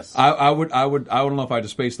strategy. Yes. I don't know if I had to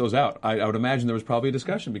space those out. I would imagine there was probably a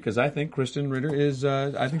discussion because I think Kristen Ritter is.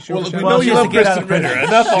 I think she. Well, was we know you love Kristen Ritter.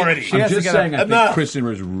 Enough already. I'm just saying. I enough. think Kristen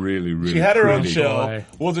Ritter is really, really. She had her own pretty. show. Boy.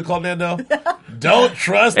 What was it called, Nando? Don't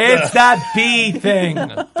trust. It's that B thing.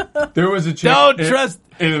 There was a chick Don't trust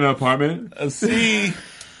in an apartment. A C.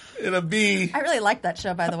 In a B. I really liked that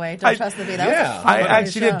show, by the way. Don't trust the B. That was a I fun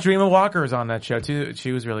actually show. did Dream of Walkers on that show too.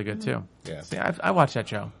 She was really good too. Yes. Yeah, I watched that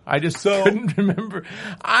show. I just couldn't remember.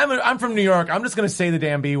 I'm from New York. I'm just going to say the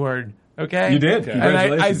damn B word. Okay. You did. Okay. And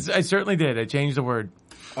Congratulations. I certainly did. I changed the word.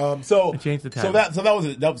 So changed the so time. that was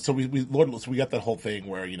it. So we got that whole thing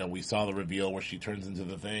where we saw the reveal where she turns into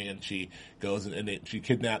the thing and she goes and she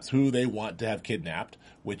kidnaps who they want to have kidnapped,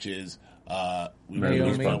 which is Mary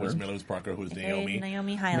Louise Parker, who's Naomi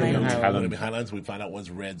Highland. Naomi Highlands, we found out was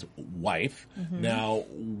Red's wife. Mm-hmm. Now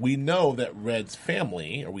we know that Red's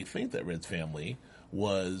family, or we think that Red's family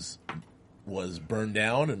was burned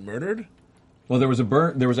down and murdered. Well, there was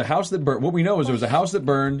a house that burned. What we know is there was a house that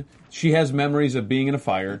burned. She has memories of being in a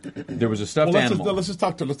fire. There was a stuffed animal. Let's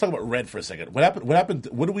talk about Red for a second. What happened?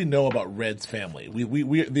 What do we know about Red's family?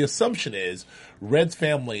 We the assumption is Red's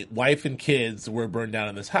family, wife and kids, were burned down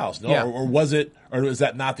in this house. No, Yeah. or was it? Or is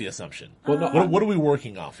that not the assumption? Well, what are we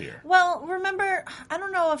working off here? Well, remember, I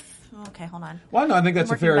don't know if. Okay, hold on. Well, no, I think that's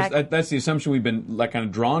Working that's the assumption we've been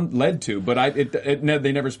led to. But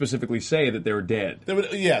they never specifically say that they were dead.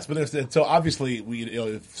 Yes, but so obviously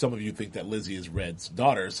if some of you think that Lizzie is Red's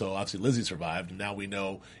daughter, so obviously Lizzie survived, and now we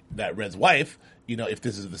know that Red's wife. If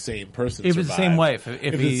this is the same person, It was the same wife. If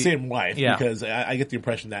it's the same wife, yeah. Because I get the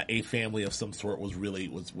impression that a family of some sort was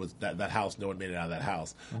that house. No one made it out of that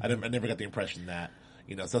house. Mm-hmm. I never got the impression that.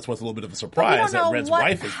 So that's what's a little bit of a But surprise we don't that know Red's what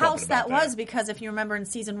wife is house that about was, because if you remember in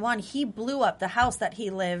season 1, he blew up the house that he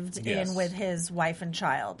lived in with his wife and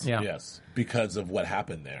child. Yeah. Yes, because of what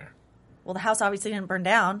happened there. Well, the house obviously didn't burn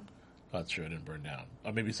down. That's true. It didn't burn down.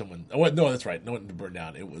 Or maybe someone. Oh, no, that's right. No, it didn't burn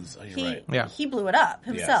down. It was. Oh, you're right. Yeah. He blew it up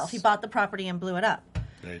himself. Yes. He bought the property and blew it up.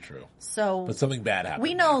 Very true. So, but something bad happened.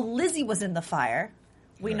 We know Lizzie was in the fire.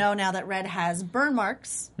 We know now that Red has burn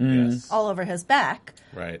marks all over his back.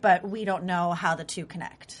 Right. But we don't know how the two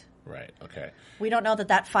connect. Right. Okay. We don't know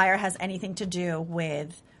that fire has anything to do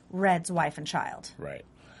with Red's wife and child. Right.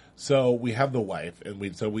 So we have the wife, and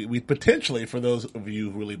we potentially, for those of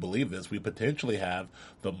you who really believe this, we potentially have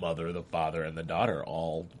the mother, the father, and the daughter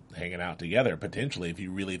all hanging out together. Potentially, if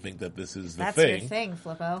you really think that this is the That's thing. your thing,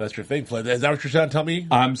 Flippo. That's your thing, Flip. Is that what you're trying to tell me?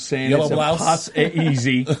 I'm saying Yellow it's blouse?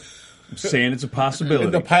 easy. I'm saying it's a possibility.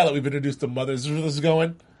 In the pilot, we've introduced the mothers. Is this where this is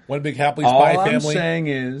going? One big happily All spy I'm family? saying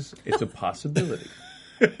is it's a possibility.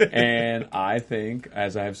 And I think,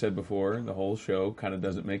 as I have said before, the whole show kind of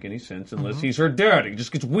doesn't make any sense unless he's her dad. It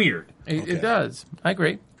just gets weird. It does. I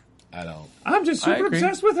agree. I don't. I'm just I super agree.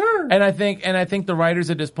 obsessed with her. And I think the writers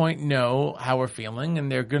at this point know how we're feeling,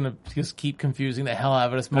 and they're gonna just keep confusing the hell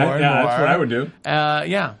out of us more and more. That's what I would do.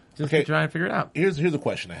 Just Okay. to try and figure it out. Here's a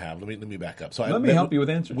question I have. Let me back up. So Let me help you with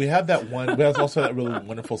answers. We have that one. There's also that really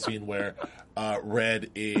wonderful scene where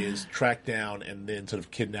Red is tracked down and then sort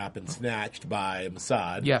of kidnapped and snatched by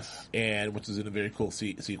Mossad. Yes. And which is in a very cool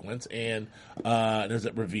sequence. And there's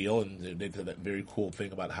that reveal, and they did that very cool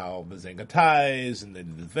thing about how Mazenga ties, and they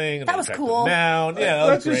did the thing. And That they was tracked cool. them down. Yeah, that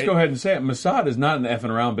Let's was just great. go ahead and say it. Mossad is not an effing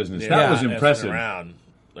around business. They're That was not effing impressive. Around.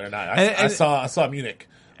 They're not. And- I saw Munich.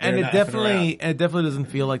 And They're it not effing around. definitely doesn't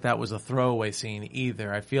feel like that was a throwaway scene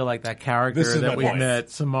either. I feel like that This character is my that we point. met,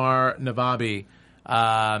 Samar Navabi,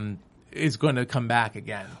 is going to come back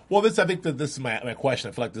again. Well, I think that this is my question.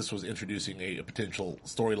 I feel like this was introducing a potential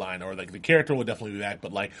storyline, or like the character will definitely be back,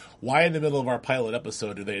 but like, why in the middle of our pilot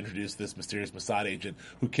episode do they introduce this mysterious Mossad agent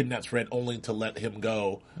who kidnaps Red only to let him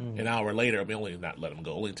go an hour later? I mean, only not let him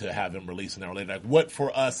go, only to have him released an hour later. Like, what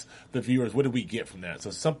for us, the viewers, what did we get from that? So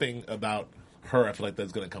something about her, I feel like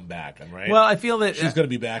that's going to come back, right? Well, I feel that she's going to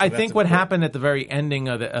be back. I and that's think what important. happened at the very ending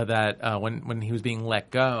of that when he was being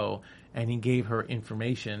let go, and he gave her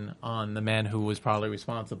information on the man who was probably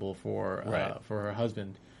responsible for her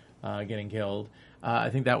husband getting killed. I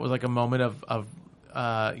think that was like a moment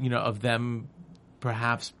of them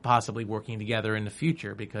perhaps possibly working together in the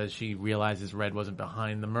future, because she realizes Red wasn't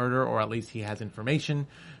behind the murder, or at least he has information.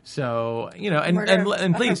 So and Murder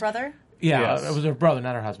and of please, her brother? yeah, Yes. it was her brother,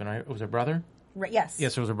 not her husband. Right? It was her brother. Yes.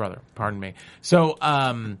 Yes, it was her brother. Pardon me. So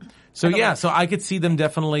I could see them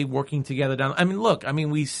definitely working together down. I mean, look,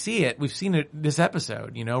 we see it. We've seen it this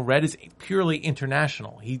episode. Red is purely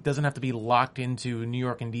international. He doesn't have to be locked into New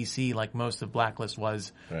York and DC like most of Blacklist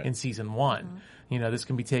was in season 1. Mm-hmm. This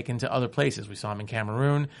can be taken to other places. We saw him in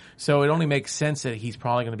Cameroon. So it only makes sense that he's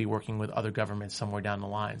probably going to be working with other governments somewhere down the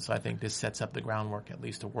line. So I think this sets up the groundwork at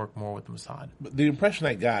least to work more with Mossad. But the impression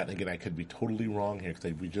I got, and again, I could be totally wrong here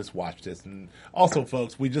because we just watched this, and also,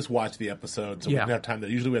 folks, we just watched the episode, so we don't have time.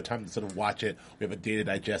 Usually, we have time to sort of watch it. We have a day to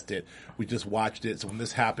digest it. We just watched it, so when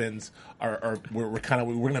this happens, we're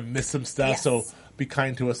gonna miss some stuff. Yes. So be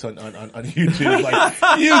kind to us on YouTube.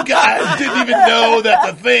 Like, you guys didn't even know that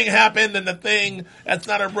the thing happened, and the thing that's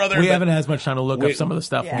not our brother. We but haven't had as much time to look up some of the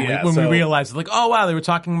stuff when we realized, like, oh wow, they were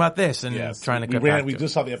talking about this and trying to get back we to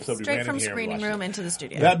just saw the episode. Straight we ran from in here and screening watched room it. into the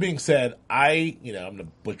studio. That being said, I'm going to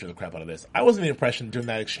butcher the crap out of this. I was in the impression during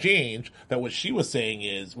that exchange that what she was saying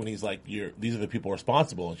is when he's like, these are the people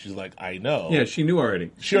responsible, and she's like, I know. Yeah, she knew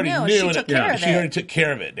already. She already knew. knew. She and took care of she it. already took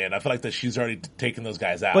care of it, Dan. I feel like that she's already taken those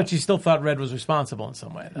guys out. But she still thought Red was responsible in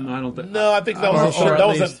some way, though. I don't think. No, I think that was Or at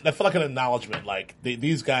least- I feel like an acknowledgement. Like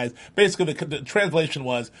these guys, basically, the translation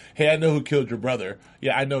was, "Hey, I know who killed your brother.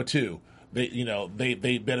 Yeah, I know too. They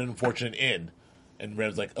met an unfortunate end." And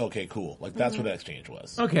Red's like, "Okay, cool." Like that's what that exchange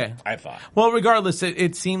was. Okay. I thought. Well, regardless,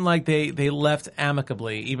 it seemed like they left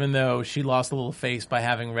amicably, even though she lost a little face by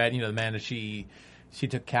having Red, the man that she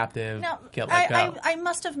took captive, Now, get let go. I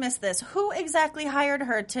must have missed this. Who exactly hired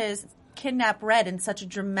her to kidnap Red in such a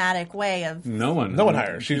dramatic way? No one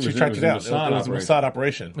hired her. She tracked it down. It was a Mossad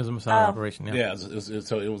operation. It was a Mossad operation. Yeah. Yeah, it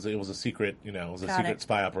was a secret. It was a Got secret it.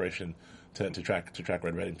 spy operation to track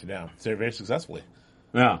Red Reddington down. Very, very successfully.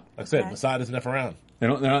 Yeah, Like I said, Okay. Mossad isn't F around. they're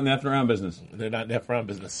not in the after around business. They're not in F around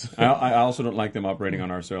business. I also don't like them operating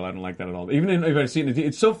on our soil. I don't like that at all. Even if I've seen it,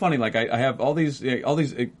 it's so funny. Like I have all these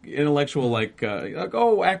intellectual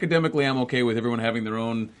academically, I'm okay with everyone having their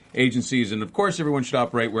own agencies, and of course everyone should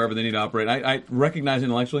operate wherever they need to operate. I recognize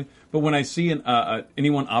intellectually, but when I see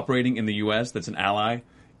anyone operating in the U.S. that's an ally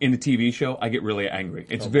in a TV show, I get really angry.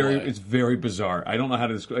 It's very bizarre. I don't know how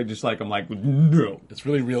to describe. I'm like, no. It's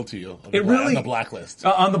really real to you. On It really- on the Blacklist.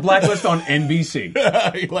 On the Blacklist on NBC.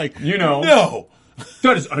 You're like, You know. no.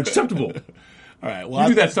 That is unacceptable. All right. Well,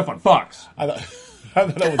 You do that stuff on Fox. I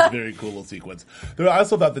thought that was a very cool little sequence. I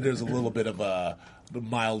also thought that there's a little bit of a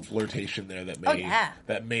mild flirtation there that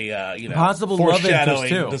may Possible love interest, foreshadowing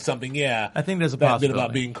too. to something. Yeah, I think there's a that bit possibility.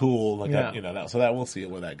 about being cool, like Yeah. that, so that we'll see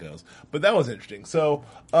where that goes. But that was interesting. So,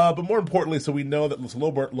 but more importantly, so we know that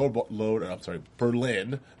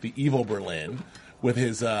Berlin, the evil Berlin, with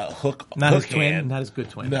his hook, Not his hook twin, hand. not his good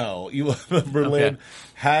twin. No, Berlin Okay.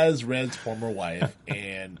 has Red's former wife,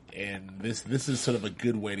 and this is sort of a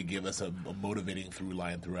good way to give us a motivating through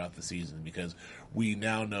line throughout the season, because we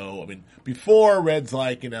now know. I mean, before Red's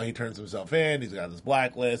like, he turns himself in. He's got this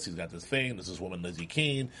blacklist. He's got this thing. This is woman Lizzie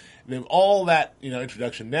Keene. And then all that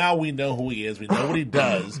introduction. Now we know who he is. We know what he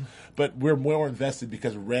does, but we're more invested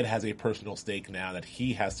because Red has a personal stake now that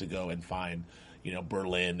he has to go and find.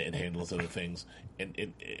 Berlin and handle those other things, and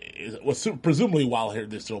it was presumably while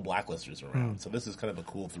there's still blacklisters around. So this is kind of a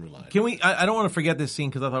cool through line. Can we? I don't want to forget this scene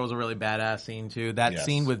because I thought it was a really badass scene too. That Yes.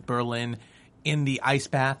 scene with Berlin in the ice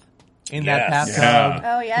bath, in Yes. that bathtub,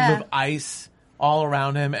 Yeah. Oh, yeah. with ice all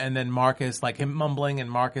around him, and then Marcus, like him mumbling, and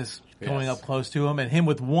Marcus going Yes. up close to him, and him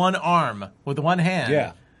with one arm, with one hand,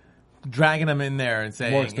 Yeah, dragging him in there and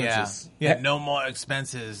saying, More expenses. yeah, no more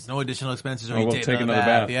expenses, no additional expenses, or Oh, you we'll take take another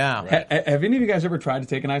bath. Yeah, Have any of you guys ever tried to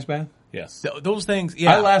take an ice bath? yes. Those things.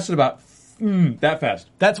 Yeah, I lasted about that fast.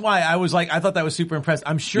 That's why I was like, I thought that was super impressed.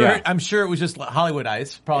 I'm sure it was just Hollywood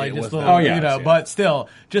ice, probably It just was little, not. Oh, yeah. but still,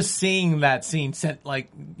 just seeing that scene sent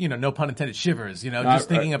no pun intended, shivers. Just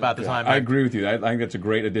thinking about the time I agree with you. I think that's a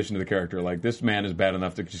great addition to the character. Like, this man is bad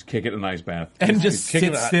enough to just kick it in an ice bath. and just kicking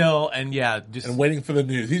sit it out. still and just And waiting for the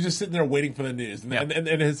news. He's just sitting there waiting for the news, and Yeah.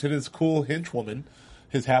 and his cool henchwoman,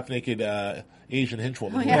 his half naked Asian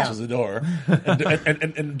henchwoman, who yeah. answers the door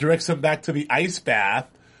and directs him back to the ice bath,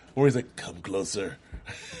 where he's like, "Come closer."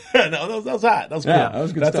 No, that was hot. That was cool. Yeah, that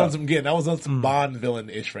was good That's stuff. on some that was on some Bond villain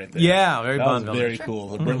ish right there. Yeah, very that Bond was villain. very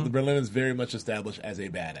cool. Berlin is very much established as a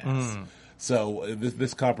badass. So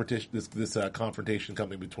this confrontation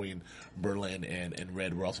coming between Berlin and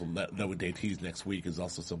Red, we're also that would tease next week, is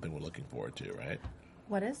also something we're looking forward to, right?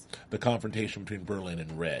 What is? The confrontation between Berlin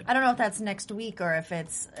and Red. I don't know if that's next week or if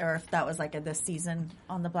that was like this season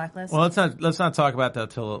on the blacklist. well, let's not talk about that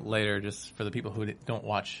till later, just for the people who don't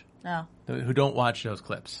watch No. who don't watch those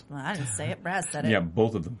clips. Well, I didn't say it. Brad said it. Yeah,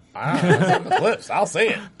 both of them. The clips. I'll say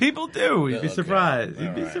it. People do. You'd be Okay. surprised. You'd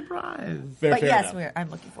All be right. surprised. Fair Yes, enough. I'm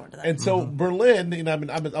looking forward to that. And so Berlin,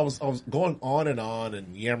 I was going on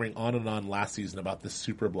and yammering on and on last season about this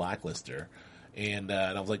super blacklister. And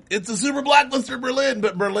I was like, it's a super blacklister, Berlin,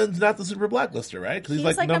 but Berlin's not the super blacklister, right? Because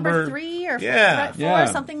he's like number 3 or Yeah. 4 Yeah. or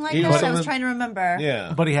something like He that. was I was something- trying to remember.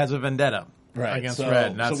 Yeah. But he has a vendetta Right, against so-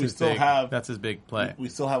 Red. And that's so we his still big. have- That's his big play. We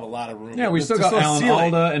still have a lot of room. Yeah, we There's still got a Alan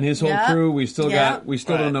ceiling. Alda and his whole Yeah. crew. We still Yeah. don't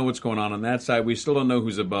Right. know what's going on that side. We still don't know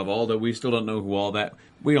who's above Alda. We still don't know who all that.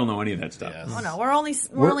 We don't know any of that stuff. Yes. Oh no, we're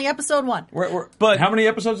only episode 1. But how many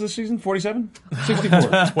episodes this season? 47? 64.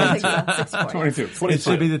 64. 22. It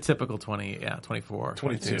should be the typical 24,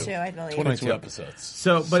 22. 22, I believe. 22 episodes.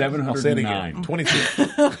 So, but I'll say it again. 709.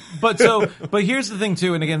 22. but here's the thing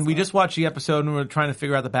too. And again, we just watched the episode and we were trying to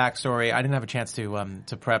figure out the backstory. I didn't have a chance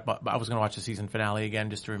to prep. But I was going to watch the season finale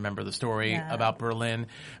again just to remember the story about Berlin.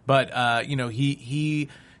 But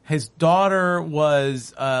his daughter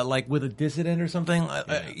was like with a dissident or something.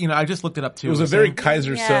 I just looked it up too. It was a very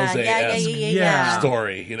Kaiser Soze Yeah.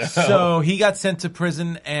 story, So he got sent to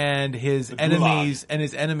prison, and his enemies,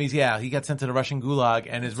 gulag. he got sent to the Russian gulag,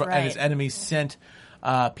 and his enemies sent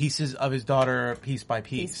pieces of his daughter piece by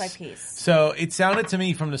piece. Piece by piece. So it sounded to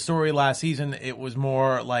me from the story last season, it was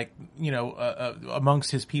more like,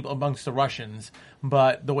 amongst his people, amongst the Russians,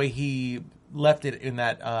 but the way he left it in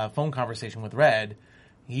that phone conversation with Red,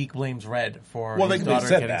 he blames Red for Well, his they daughter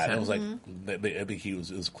said getting that. sent. It was like, I think it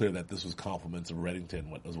was clear that this was compliments of Reddington,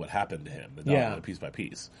 what happened to him, piece by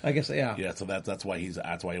piece. I guess, yeah. Yeah, so that's why he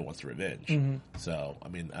wants revenge. So I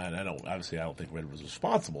mean, I don't think Red was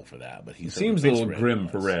responsible for that, but he Seems a little grim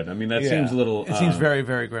for Red. I mean, that seems a little. It seems very,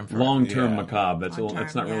 very grim for him. long-term Yeah. macabre. That's Long-term,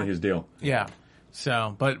 not really yeah. his deal. Yeah.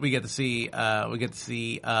 So, but we get to see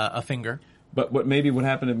a finger. But what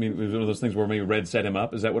happened? I mean, it was one of those things where maybe Red set him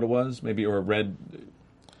up. Is that what it was? Maybe, or Red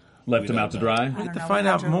left him don't out to know. dry. I To don't know. find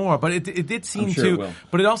out more, but it did seem I'm sure it to. will.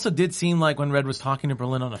 But it also did seem like when Red was talking to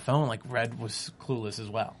Berlin on the phone, like Red was clueless as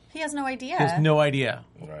well. He has no idea. He has no idea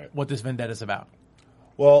Right. what this vendetta is about.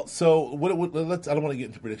 Well, so let's. I don't want to get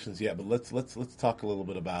into predictions yet, but let's talk a little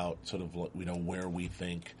bit about sort of where we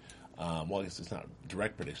think well, I guess it's not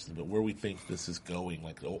direct predictions, but where we think this is going,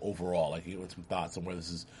 like overall, like you some thoughts on where this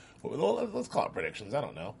is. Well, let's call it predictions. I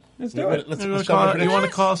don't know. Let's do it. Let's You call it want predictions. to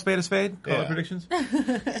call a spade a spade? Call Yeah. it predictions?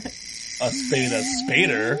 A spade a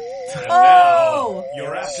spader. Oh!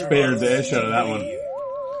 Your Spader Dash out of that one.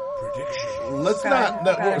 Prediction. Let's God,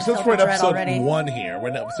 not. God, Since I'm we're in so dread episode already. 1 here,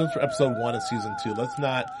 since we're episode 1 of season 2, let's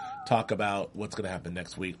not talk about what's going to happen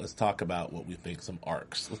next week. Let's talk about what we think some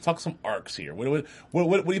arcs. Let's talk some arcs here. What do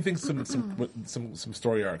you think some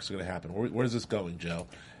story arcs are going to happen? Where's this going, Joe?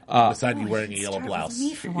 Besides you wearing a yellow Start with blouse,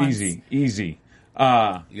 me for once. Easy.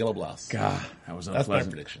 yellow blouse. God, that was That's unpleasant.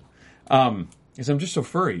 my prediction. Because I'm just so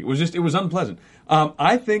furry. It was unpleasant.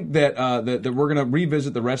 I think that that we're gonna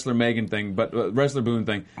revisit the wrestler Megan thing, but wrestler Boone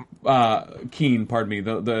thing, Keane, pardon me,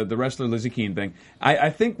 the wrestler Lizzie Keane thing. I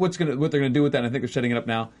think what they're gonna do with that, and I think they're setting it up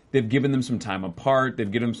now. They've given them some time apart.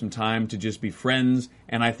 They've given them some time to just be friends,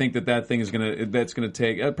 and I think that thing is gonna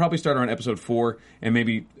take probably start around episode 4 and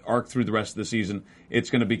maybe arc through the rest of the season. It's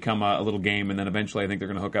gonna become a little game, and then eventually I think they're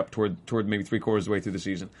gonna hook up toward maybe 3/4 of the way through the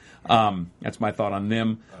season. That's my thought on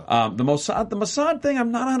them. The Mossad thing,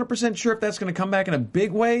 I'm not 100% sure if that's gonna come back in a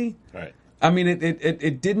big way. Right. I mean,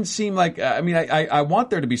 it didn't seem like. I want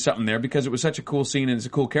there to be something there because it was such a cool scene and it's a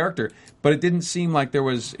cool character. But it didn't seem like there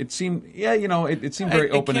was. It seemed, it seemed very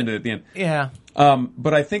open ended at the end. Yeah.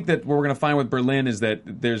 But I think that what we're going to find with Berlin is that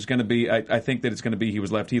there's going to be. I think that it's going to be he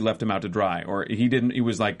left him out to dry, or he didn't. He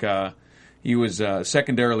was like. He was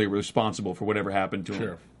secondarily responsible for whatever happened to him.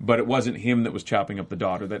 Sure. But it wasn't him that was chopping up the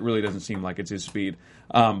daughter. That really doesn't seem like it's his speed.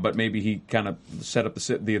 But maybe he kind of set up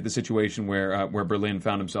the situation where Berlin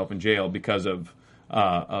found himself in jail because of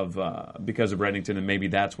Reddington, and maybe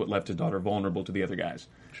that's what left his daughter vulnerable to the other guys.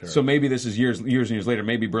 Sure. So maybe this is years and years later.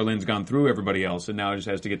 Maybe Berlin's gone through everybody else, and now he just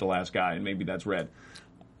has to get the last guy, and maybe that's Red.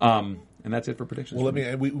 And that's it for predictions. Well,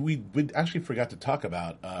 we actually forgot to talk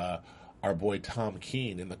about our boy Tom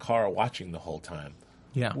Keane in the car watching the whole time.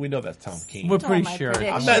 Yeah. We know that's Tom Keane. We're Oh, pretty my sure.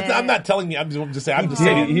 prediction. I'm not telling you. I'm just saying. I'm just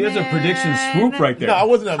saying. He has a prediction swoop right there. No, I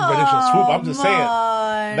wasn't a prediction swoop. I'm just saying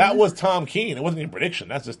on. that was Tom Keane. It wasn't even a prediction.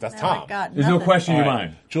 That's Oh, Tom. I got There's no nothing. question in your All right.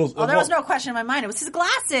 mind. Jules, Oh, there was no question in my mind. It was his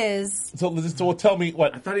glasses. So tell me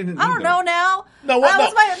what. I thought he didn't. I don't know now. No,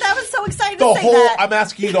 what- That was so exciting The to say whole. that. I'm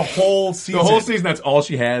asking you the whole season. The whole season. That's all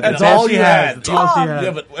she had. That's all she had. That's all she Tom. had.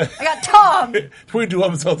 Yeah, but I got Tom. 22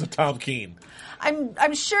 episodes of Tom Keane.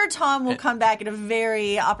 I'm sure Tom will come back at a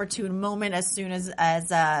very opportune moment as soon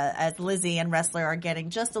as Lizzie and Wrestler are getting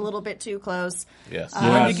just a little bit too close. Yes. Why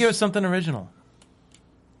don't you give us something original?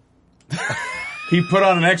 He put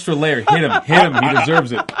on an extra layer. Hit him. He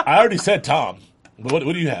deserves it. I already said Tom. But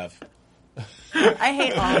what do you have? I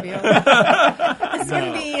hate all of you. This is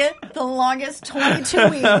going to be the longest 22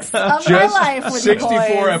 weeks of my life with you boys.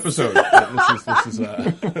 64 episodes.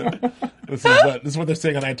 This is what they're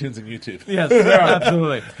saying on iTunes and YouTube. Yes,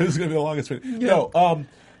 absolutely. This is going to be the longest video. No,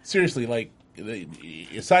 seriously, like,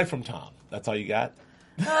 aside from Tom, that's all you got?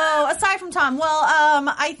 Oh, aside from Tom, well,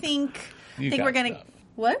 I think got we're going to... stuff.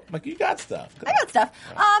 What? Like, you got stuff. I got stuff.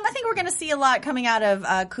 I think we're going to see a lot coming out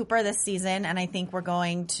of Cooper this season, and I think we're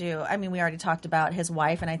going to. I mean, we already talked about his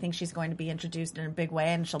wife, and I think she's going to be introduced in a big way,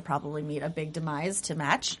 and she'll probably meet a big demise to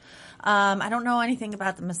match. I don't know anything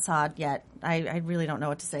about the Mossad yet. I really don't know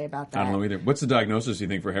what to say about that. I don't know either. What's the diagnosis you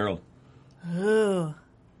think for Harold? Ooh,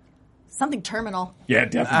 something terminal. Yeah,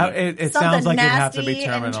 definitely. It Something sounds like it'd have to nasty be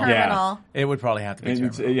and terminal. terminal. It would probably have to be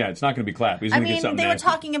And terminal. it's not going to be clap. He's I going to get mean, something they were nasty.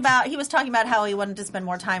 talking about. He was talking about how he wanted to spend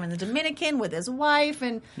more time in the Dominican with his wife,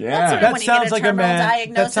 and Yeah. that's sort of That when you sounds get a like a terminal man.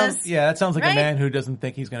 diagnosis. That sounds like right? a man who doesn't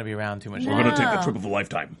think he's going to be around too much We're longer. going to take the trip of a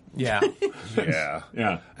lifetime. Yeah. Yeah.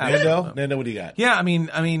 Yeah. Nando, what do you got? Yeah, I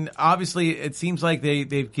mean, obviously, it seems like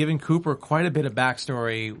they've given Cooper quite a bit of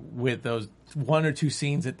backstory with those 1 or 2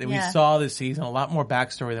 scenes that we saw this season. A lot more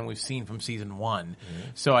backstory than we've seen from season 1. Mm-hmm.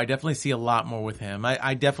 So I definitely see a lot more with him.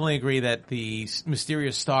 I definitely agree that the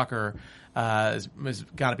mysterious stalker has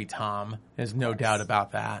got to be Tom. There's no doubt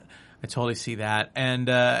about that. I totally see that. And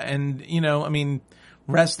I mean,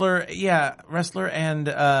 Wrestler and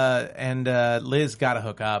Liz got to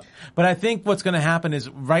hook up. But I think what's going to happen is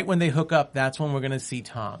right when they hook up, that's when we're going to see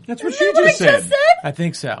Tom. That's what she just said. I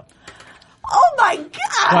think so. Oh my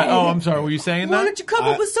God! What? Oh, I'm sorry. Were you saying Why that? don't you come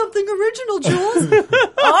up with something original, Jules?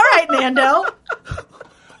 All right, Nando.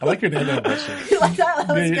 I like your Nando impression. You like that?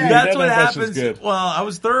 That was Yeah, good. yeah. That's that what impression's happens. good. Well, I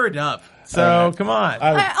was third up. So come on.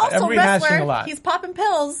 Also, I'm rehashing Wrestler, a lot. he's popping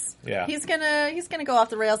pills. Yeah. He's gonna go off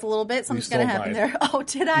the rails a little bit. Something's stole gonna happen mine. there. Oh,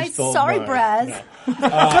 did I? You stole Sorry, mine. Braz.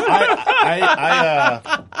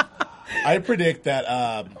 I predict that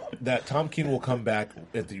Tom Keane will come back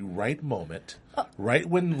at the right moment, right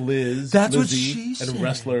when That's what Lizzie she and said.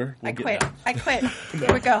 Wrestler will I get quit. out. I quit.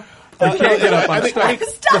 Here we go. can't get up on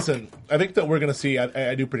Listen, I think that we're going to see.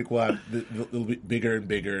 I do predict we'll have it'll be bigger and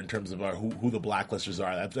bigger in terms of who the blacklisters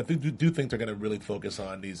are. I do think they're going to really focus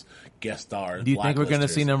on these guest stars. Do you think we're going to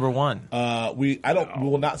see number one? We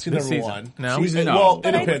will not see This number season. one. No? Well,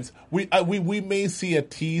 it depends. We may see a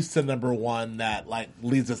tease to number one that like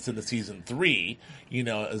leads us into season 3.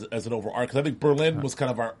 As an overall arc. Because I think Berlin was kind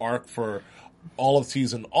of our arc for all of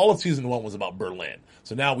season 1 was about Berlin.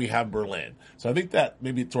 So now we have Berlin. So I think that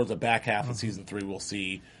maybe towards the back half of season 3 we'll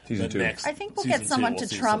see Season 2. next. I think we'll get someone to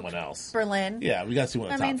trump Berlin. Yeah, we got to see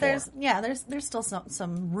one of the top four. There's still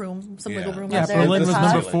some room, some wiggle room. Yeah, up there. Berlin was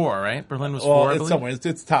Top. number 4, right? Berlin was 4. It's somewhere.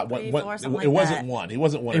 It's top one. Three, four, something It like wasn't that. 1. He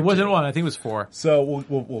wasn't 1. It wasn't 1. I think it was 4. So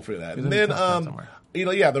we'll figure that. And then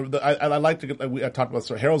I like to. I talked about.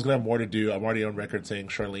 So Harold's gonna have more to do. I'm already on record saying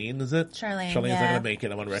Charlene. Is it? Charlene's not gonna make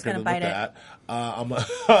it. I'm on record with bite that. I'm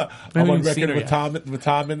haven't on even seen record her with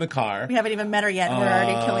Tom in the car. We haven't even met her yet, and we're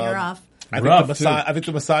already killing her off. I think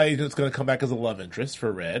the Messiah agent's going to come back as a love interest for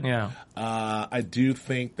Red. Yeah. I do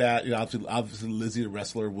think that obviously Lizzie the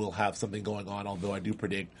wrestler will have something going on. Although I do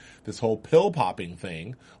predict this whole pill popping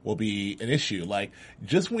thing will be an issue. Like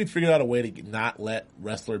just when we figured out a way to not let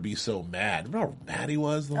wrestler be so mad. Remember how mad he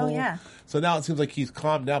was? Yeah. So now it seems like he's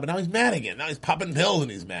calmed down, but now he's mad again. Now he's popping pills and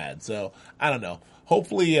he's mad. So I don't know.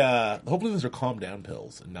 Hopefully those are calm down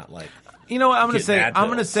pills and not like. You know what I'm going to say? I'm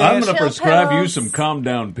going to prescribe pills. you some calm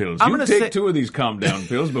down pills. I'm You gonna take say- 2 of these calm down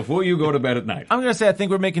pills before you go to bed at night. I'm going to say I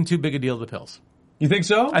think we're making too big a deal of the pills. You think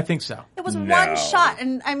so? I think so. It was one shot,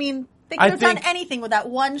 and I mean, they could have done anything with that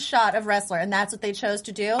one shot of wrestler, and that's what they chose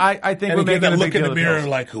to do. I think And we're he gave making that a look big in deal the of the mirror pills.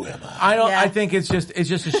 like, who am I? I think it's just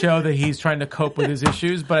to show that he's trying to cope with his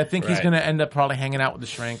issues, but I think he's Right. going to end up probably hanging out with the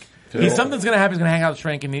shrink. Cool. Something's going to happen. He's going to hang out with the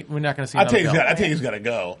shrink, and we're not going to see. I think another he's got to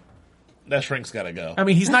go. That shrink's got to go. I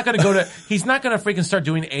mean, he's not going to go to. He's not going to freaking start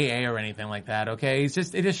doing AA or anything like that. Okay, it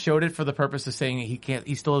just showed it for the purpose of saying he can't.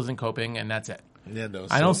 He still isn't coping, and that's it. Yeah, no,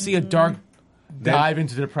 I don't see a dark dive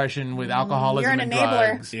into depression with alcoholism You're an and enabler.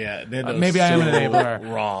 drugs. Yeah, Maybe I am an enabler.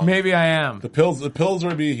 Wrong. Maybe I am. The pills will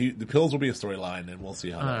be a storyline, and we'll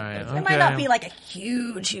see how. All right. that It goes. might not be like a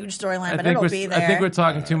huge storyline, but it'll be there. I think we're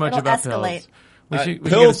talking too much It'll about escalate. pills. We should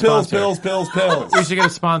Pills. get a sponsor. We should get a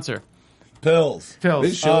sponsor. Pills. Pills.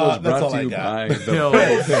 This show is that's brought all to I you got. by the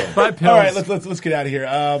Pills. Buy pills. All right, let's get out of here.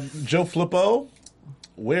 Joe Flippo,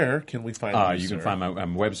 where can we find you? You can sir? find my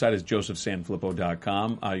website is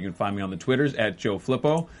josephsanflippo.com. You can find me on the Twitters at Joe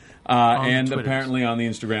Flippo. And Twitters. apparently on the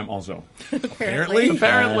Instagram also. Apparently,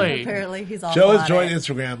 he's all Joe has about joined it.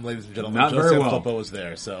 Instagram, ladies and gentlemen. Not Joe very Sam well. Flippo is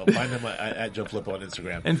there, so find him at Joe Flippo on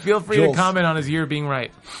Instagram. And feel free Jules. to comment on his year being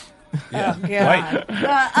right. Yeah. Yeah. Right. You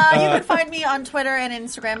can find me on Twitter and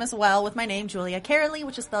Instagram as well with my name, Julia Carley,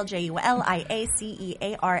 which is spelled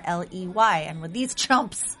JuliaCarley. And with these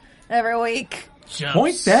chumps every week.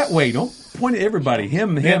 Point that way. Don't point at everybody.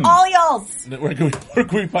 Him. All y'all's. Where can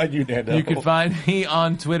we find you, Nando? You can find me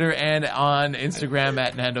on Twitter and on Instagram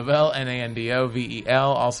at Nandovel, Nandovel.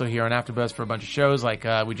 Also here on AfterBuzz for a bunch of shows like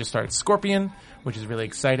we just started Scorpion, which is really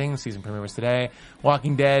exciting. Season premiere was today.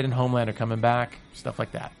 Walking Dead and Homeland are coming back. Stuff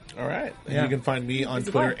like that. All right. And Yeah. you can find me on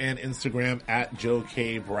Twitter and Instagram at Joe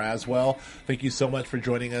K. Braswell. Thank you so much for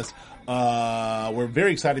joining us. We're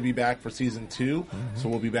very excited to be back for season 2, so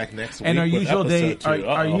we'll be back next week. And our with usual day, episode 2.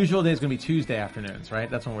 our usual day is going to be Tuesday afternoons, right?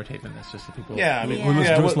 That's when we're taping this, just so people. Yeah, I mean, who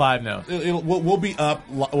listen to us we'll- live know. We'll be up.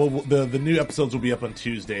 The new episodes will be up on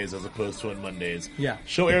Tuesdays as opposed to on Mondays. Yeah.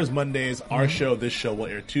 Show airs Mondays. Our show, this show, will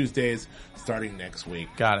air Tuesdays starting next week.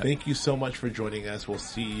 Got it. Thank you so much for joining us. We'll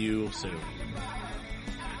see you soon.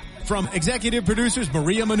 From executive producers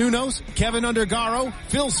Maria Menounos, Kevin Undergaro,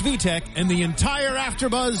 Phil Svitek, and the entire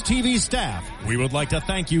AfterBuzz TV staff, we would like to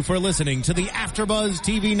thank you for listening to the AfterBuzz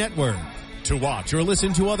TV network. To watch or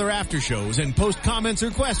listen to other after shows and post comments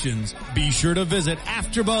or questions, be sure to visit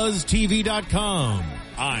AfterBuzzTV.com.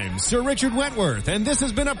 I'm Sir Richard Wentworth, and this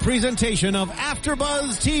has been a presentation of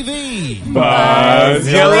AfterBuzz TV. Buzz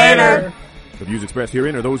you later. The views expressed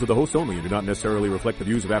herein are those of the hosts only and do not necessarily reflect the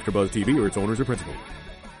views of AfterBuzz TV or its owners or principals.